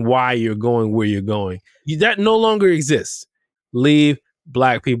and why you're going where you're going. That no longer exists. Leave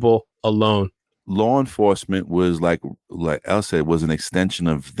black people alone. Law enforcement was like El said, was an extension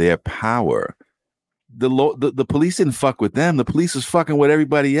of their power. The police didn't fuck with them. The police was fucking with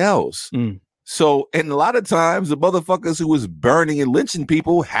everybody else. Mm. So, and a lot of times, the motherfuckers who was burning and lynching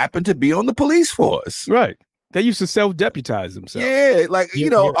people happened to be on the police force. Right. They used to self-deputize themselves. Yeah, like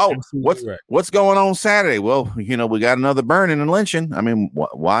You're absolutely what's right. what's going on Saturday? Well, we got another burning and lynching. I mean,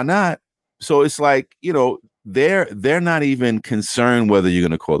 why not? So it's like, they're not even concerned whether you're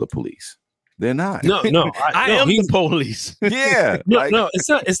going to call the police. They're not. No, I am the police. Yeah, No,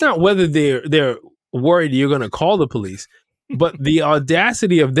 it's not whether they're worried you're going to call the police, but the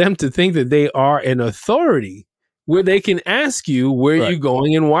audacity of them to think that they are an authority where they can ask you where Right. you're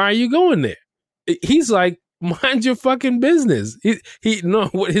going and why are you going there. He's like, mind your fucking business.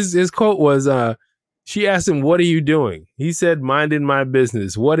 What his quote was, she asked him, what are you doing? He said, minding my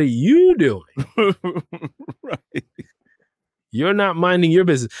business. What are you doing? Right. You're not minding your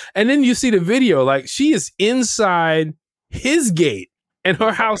business. And then you see the video, like she is inside his gate and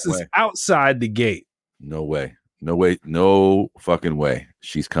her house is way. outside the gate. No way. No way. No fucking way.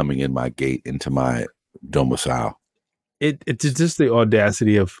 She's coming in my gate into my domicile. It's just the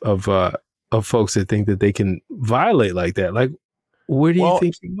audacity of folks that think that they can violate like that. Like, where do you Well,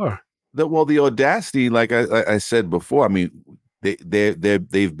 think you are? The audacity, like I said before, I mean,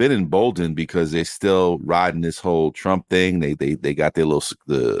 they've been emboldened because they're still riding this whole Trump thing. They got their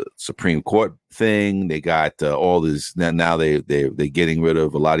the Supreme Court thing. They got all this now. They're getting rid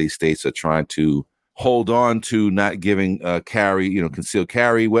of a lot of these states are trying to hold on to not giving concealed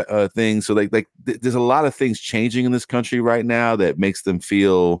carry things. So there's a lot of things changing in this country right now that makes them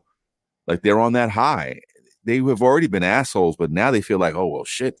feel like they're on that high. They have already been assholes, but now they feel like, oh well,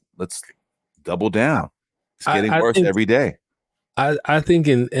 shit, let's double down. It's getting worse every day. I think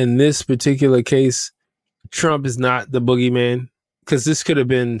in this particular case, Trump is not the boogeyman, because this could have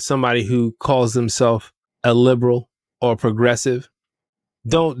been somebody who calls themselves a liberal or progressive.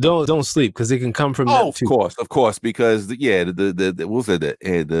 Don't sleep, because it can come from them too. Of course, because the what was it,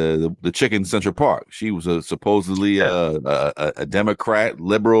 the chick in Central Park? She was supposedly a Democrat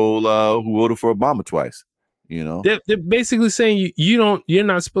liberal who voted for Obama twice. They're basically saying you're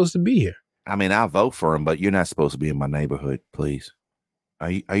not supposed to be here. I mean, I'll vote for him, but you're not supposed to be in my neighborhood, please. Are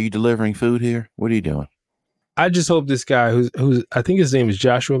you delivering food here? What are you doing? I just hope this guy who's I think his name is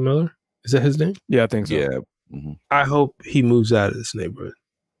Joshua Miller. Is that his name? Yeah, I think so. Yeah. Mm-hmm. I hope he moves out of this neighborhood.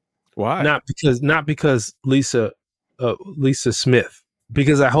 Why? Not because Lisa Smith,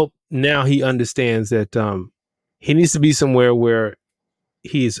 because I hope now he understands that he needs to be somewhere where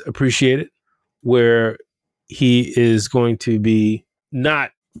he's appreciated, where he is going to be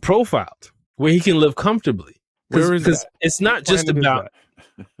not profiled, where he can live comfortably. Where is Because that? it's not just Planet is about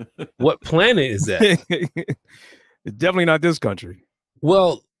what planet is that. It's definitely not this country.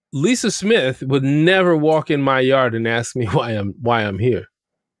 Well, Lisa Smith would never walk in my yard and ask me why I'm here.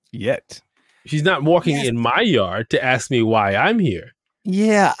 Yet. She's not walking in my yard to ask me why I'm here.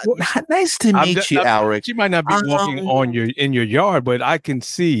 Yeah, nice to meet you, Alric. She might not be walking in your yard, but I can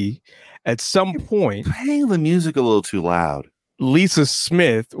see at some point Playing the music a little too loud. Lisa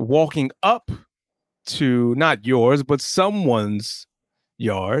Smith walking up to not yours, but someone's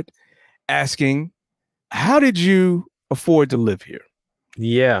yard, asking, "How did you afford to live here?"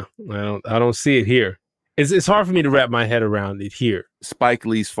 Yeah, I don't see it here. It's hard for me to wrap my head around it here. Spike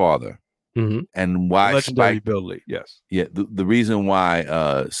Lee's father. Mhm. And why Legendary Spike? Bill Lee, yes. Yeah, the reason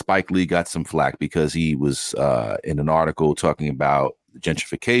why Spike Lee got some flack because he was in an article talking about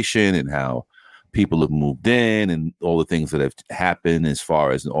gentrification and how people have moved in and all the things that have happened as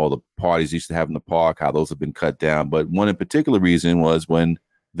far as all the parties used to have in the park, how those have been cut down. But one in particular reason was when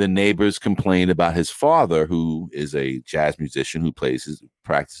the neighbors complained about his father, who is a jazz musician who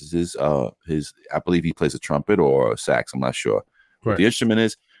practices I believe he plays a trumpet or a sax, I'm not sure what the instrument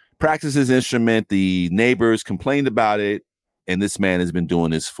is. Practices his instrument. The neighbors complained about it, and this man has been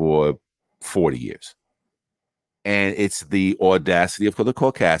doing this for 40 years. And it's the audacity of the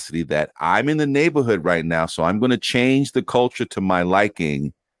caucasity that I'm in the neighborhood right now, so I'm going to change the culture to my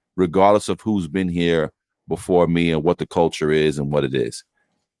liking, regardless of who's been here before me and what the culture is and what it is.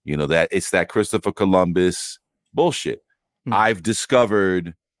 You know, that it's that Christopher Columbus bullshit. I've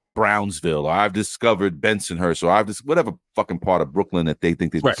discovered Brownsville, or I've discovered Bensonhurst, or I've just whatever fucking part of Brooklyn that they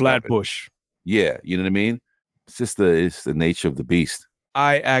think they Flatbush. Yeah, you know what I mean? It's just it's the nature of the beast.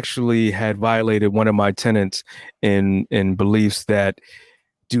 I actually had violated one of my tenets in beliefs that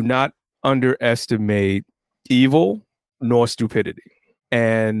do not underestimate evil nor stupidity.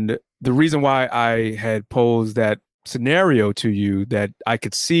 And the reason why I had posed that scenario to you, that I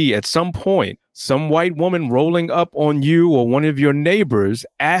could see at some point some white woman rolling up on you or one of your neighbors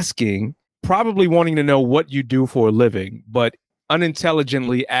asking, probably wanting to know what you do for a living, but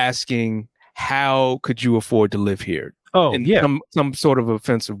unintelligently asking, how could you afford to live here? Oh, in yeah. some sort of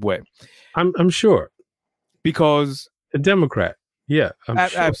offensive way. I'm sure. Because a Democrat. Yeah. Sure.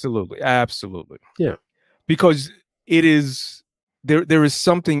 Absolutely. Yeah. Because it is there is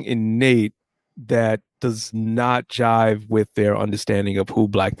something innate that does not jive with their understanding of who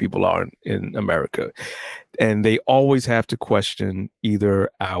Black people are in America. And they always have to question either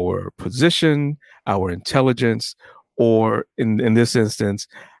our position, our intelligence, or in this instance,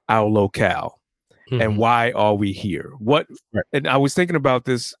 our locale. And why are we here? And I was thinking about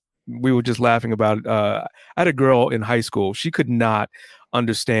this. We were just laughing about it. I had a girl in high school. She could not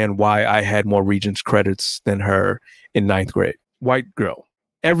understand why I had more Regents credits than her in 9th grade. White girl.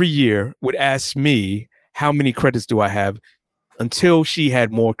 Every year would ask me, how many credits do I have, until she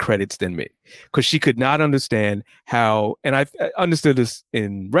had more credits than me. Because she could not understand how, and I understood this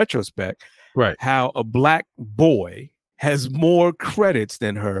in retrospect, right? How a Black boy has more credits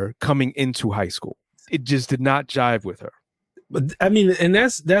than her coming into high school. It just did not jive with her. But I mean, and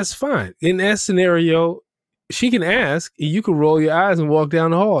that's fine. In that scenario, she can ask, and you can roll your eyes and walk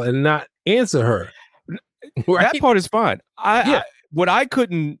down the hall and not answer her. Right? That part is fine. What I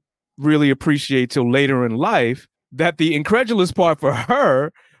couldn't really appreciate till later in life, that the incredulous part for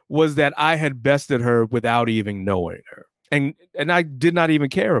her was that I had bested her without even knowing her. And I did not even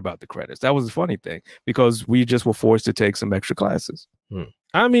care about the credits. That was the funny thing, because we just were forced to take some extra classes.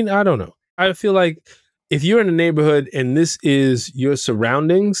 I mean, I don't know. I feel like if you're in a neighborhood and this is your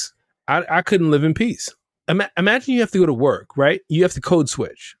surroundings, I couldn't live in peace. Imagine you have to go to work, right? You have to code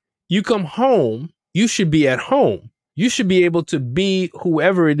switch. You come home, you should be at home. You should be able to be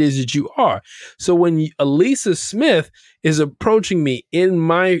whoever it is that you are. So when Elisa Smith is approaching me in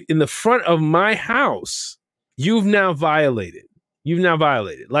the front of my house, you've now violated.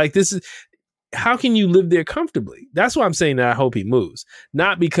 Like, this is, how can you live there comfortably? That's why I'm saying that I hope he moves.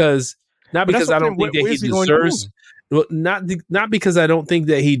 Not because I don't think that he deserves, not because I don't think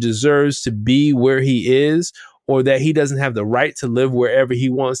that he deserves to be where he is, or that he doesn't have the right to live wherever he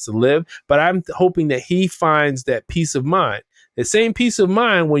wants to live. But I'm hoping that he finds that peace of mind, the same peace of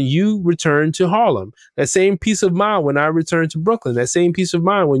mind when you return to Harlem, that same peace of mind when I return to Brooklyn, that same peace of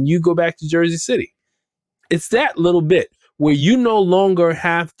mind when you go back to Jersey City. It's that little bit where you no longer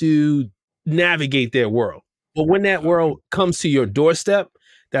have to navigate their world. But when that world comes to your doorstep,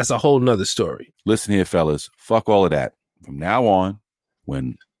 that's a whole nother story. Listen here, fellas. Fuck all of that. From now on,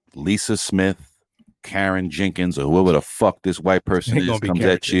 when Lisa Smith, Karen Jenkins, or whoever the fuck this white person is comes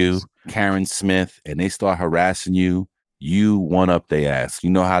at you, Karen Smith, and they start harassing you, you one up their ass. You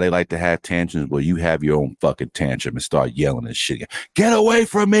know how they like to have tantrums? Well, you have your own fucking tantrum and start yelling and shit. Get away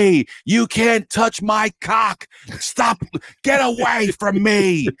from me. You can't touch my cock. Stop. Get away from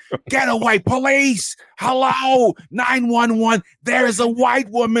me. Get away. Police. Hello. 911. There is a white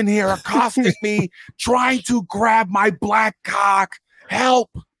woman here accosting me, trying to grab my black cock. Help.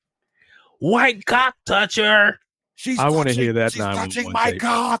 White cock toucher. I want to hear that. She's touching my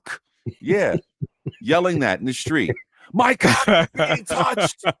cock. Yeah. Yelling that in the street. My cock being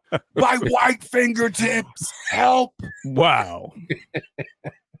touched by white fingertips. Help. Wow.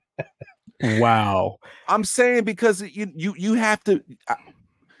 Wow. I'm saying because you have to.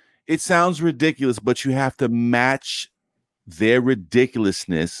 It sounds ridiculous, but you have to match their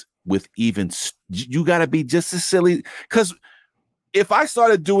ridiculously with even. You got to be just as silly. Because if I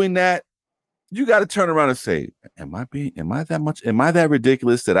started doing that, you got to turn around and say, "Am I that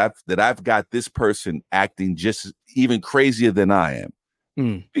ridiculous that I've got this person acting just even crazier than I am?"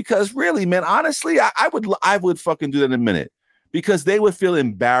 Because really, man, honestly, I would fucking do that in a minute because they would feel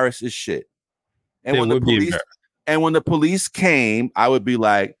embarrassed as shit. And when the police came, I would be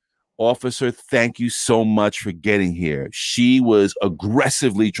like, "Officer, thank you so much for getting here. She was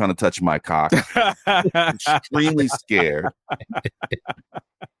aggressively trying to touch my cock, extremely scared.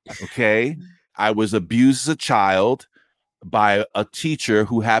 Okay, I was abused as a child by a teacher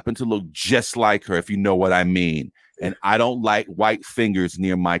who happened to look just like her, if you know what I mean. And I don't like white fingers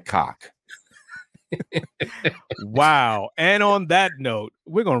near my cock." Wow. And on that note,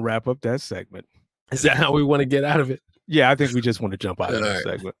 we're going to wrap up that segment. Is that how we want to get out of it? Yeah, I think we just want to jump out of this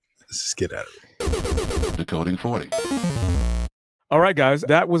segment. Let's just get out of it. Decoding 40. All right, guys.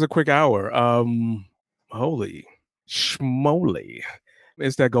 That was a quick hour. Holy schmoly.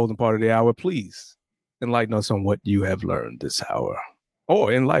 It's that golden part of the hour. Please enlighten us on what you have learned this hour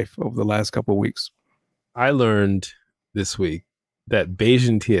or in life over the last couple of weeks. I learned this week that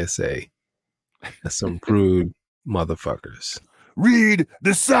Bayesian TSA has some prude motherfuckers. Read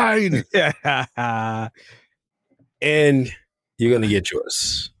the sign. And you're going to get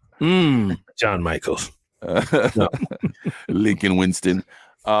yours. John Michaels. No. Lincoln Winston.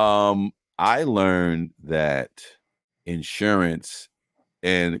 I learned that insurance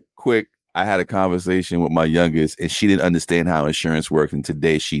and quick. I had a conversation with my youngest and she didn't understand how insurance worked. And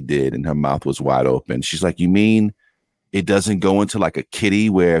today she did. And her mouth was wide open. She's like, "You mean it doesn't go into like a kitty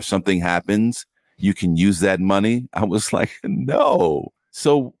where if something happens, you can use that money?" I was like, "No."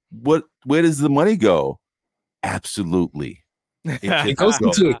 So where does the money go? Absolutely. It goes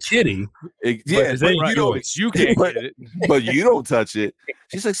into a kitty. You can't get it. But you don't touch it.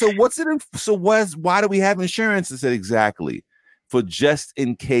 She's like, "So what's it in? So why do we have insurance?" I said, "Exactly. For just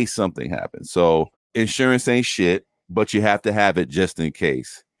in case something happens." So insurance ain't shit, but you have to have it just in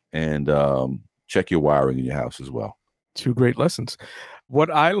case. And check your wiring in your house as well. 2 great lessons.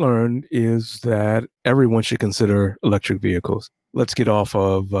 What I learned is that everyone should consider electric vehicles. Let's get off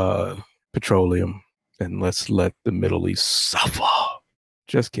of petroleum and let's let the Middle East suffer.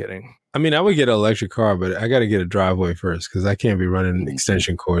 Just kidding. I mean, I would get an electric car, but I got to get a driveway first because I can't be running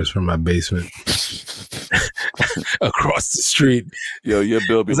extension cords from my basement across the street. Yo, your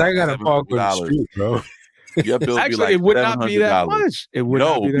bill be because I got to park on the street, bro. Your bill Actually, be like it would not be that $700. much. It would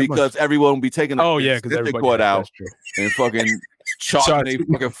not be that because much. everyone will be taking the extension cord out and fucking charging their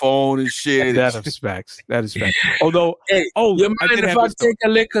fucking phone and shit. That is facts. That is facts. Although, you mind if I take a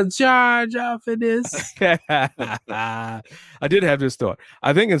little charge off of this? I did have this thought.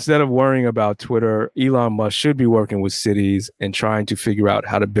 I think instead of worrying about Twitter, Elon Musk should be working with cities and trying to figure out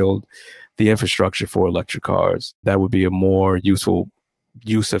how to build the infrastructure for electric cars. That would be a more useful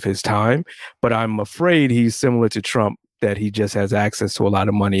use of his time. But I'm afraid he's similar to Trump, that he just has access to a lot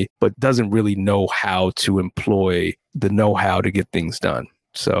of money, but doesn't really know how to employ the know-how to get things done.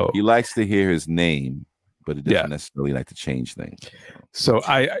 So he likes to hear his name, but it doesn't necessarily like to change things. So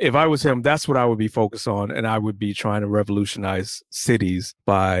if I was him, that's what I would be focused on. And I would be trying to revolutionize cities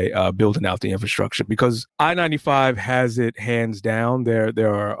by building out the infrastructure, because I-95 has it hands down.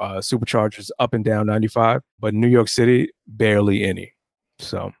 There are superchargers up and down 95, but New York City, barely any.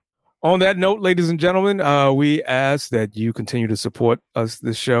 So on that note, ladies and gentlemen, we ask that you continue to support us,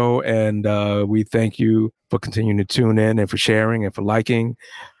 this show, and we thank you for continuing to tune in and for sharing and for liking.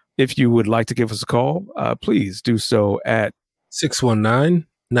 If you would like to give us a call, please do so at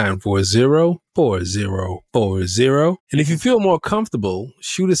 619-940-4040. And if you feel more comfortable,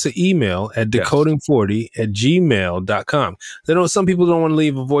 shoot us an email at decoding40@gmail.com. I know some people don't want to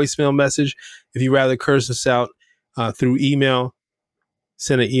leave a voicemail message. If you rather curse us out through email,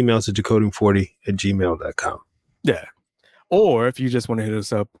 send an email to decoding40@gmail.com. Yeah. Or if you just want to hit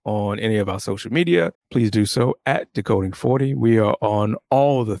us up on any of our social media, please do so at Decoding40. We are on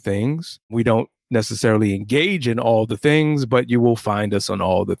all the things. We don't necessarily engage in all the things, but you will find us on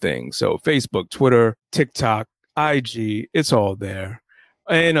all the things. So Facebook, Twitter, TikTok, IG, it's all there.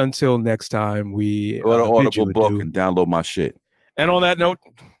 And until next time, we go to Audible book and download my shit. And on that note,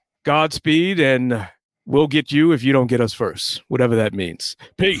 Godspeed, and we'll get you if you don't get us first, whatever that means.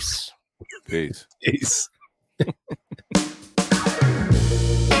 Peace. Peace. Peace.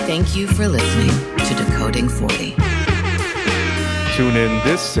 Thank you for listening to Decoding 40. Tune in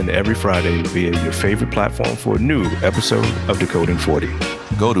this and every Friday via your favorite platform for a new episode of Decoding 40.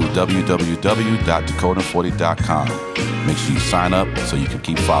 go to www.dakota40.com. Make sure you sign up so you can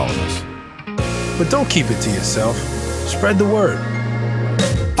keep following us. But don't keep it to yourself. Spread the word.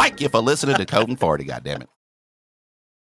 Thank you for listening to Code and 40, goddammit.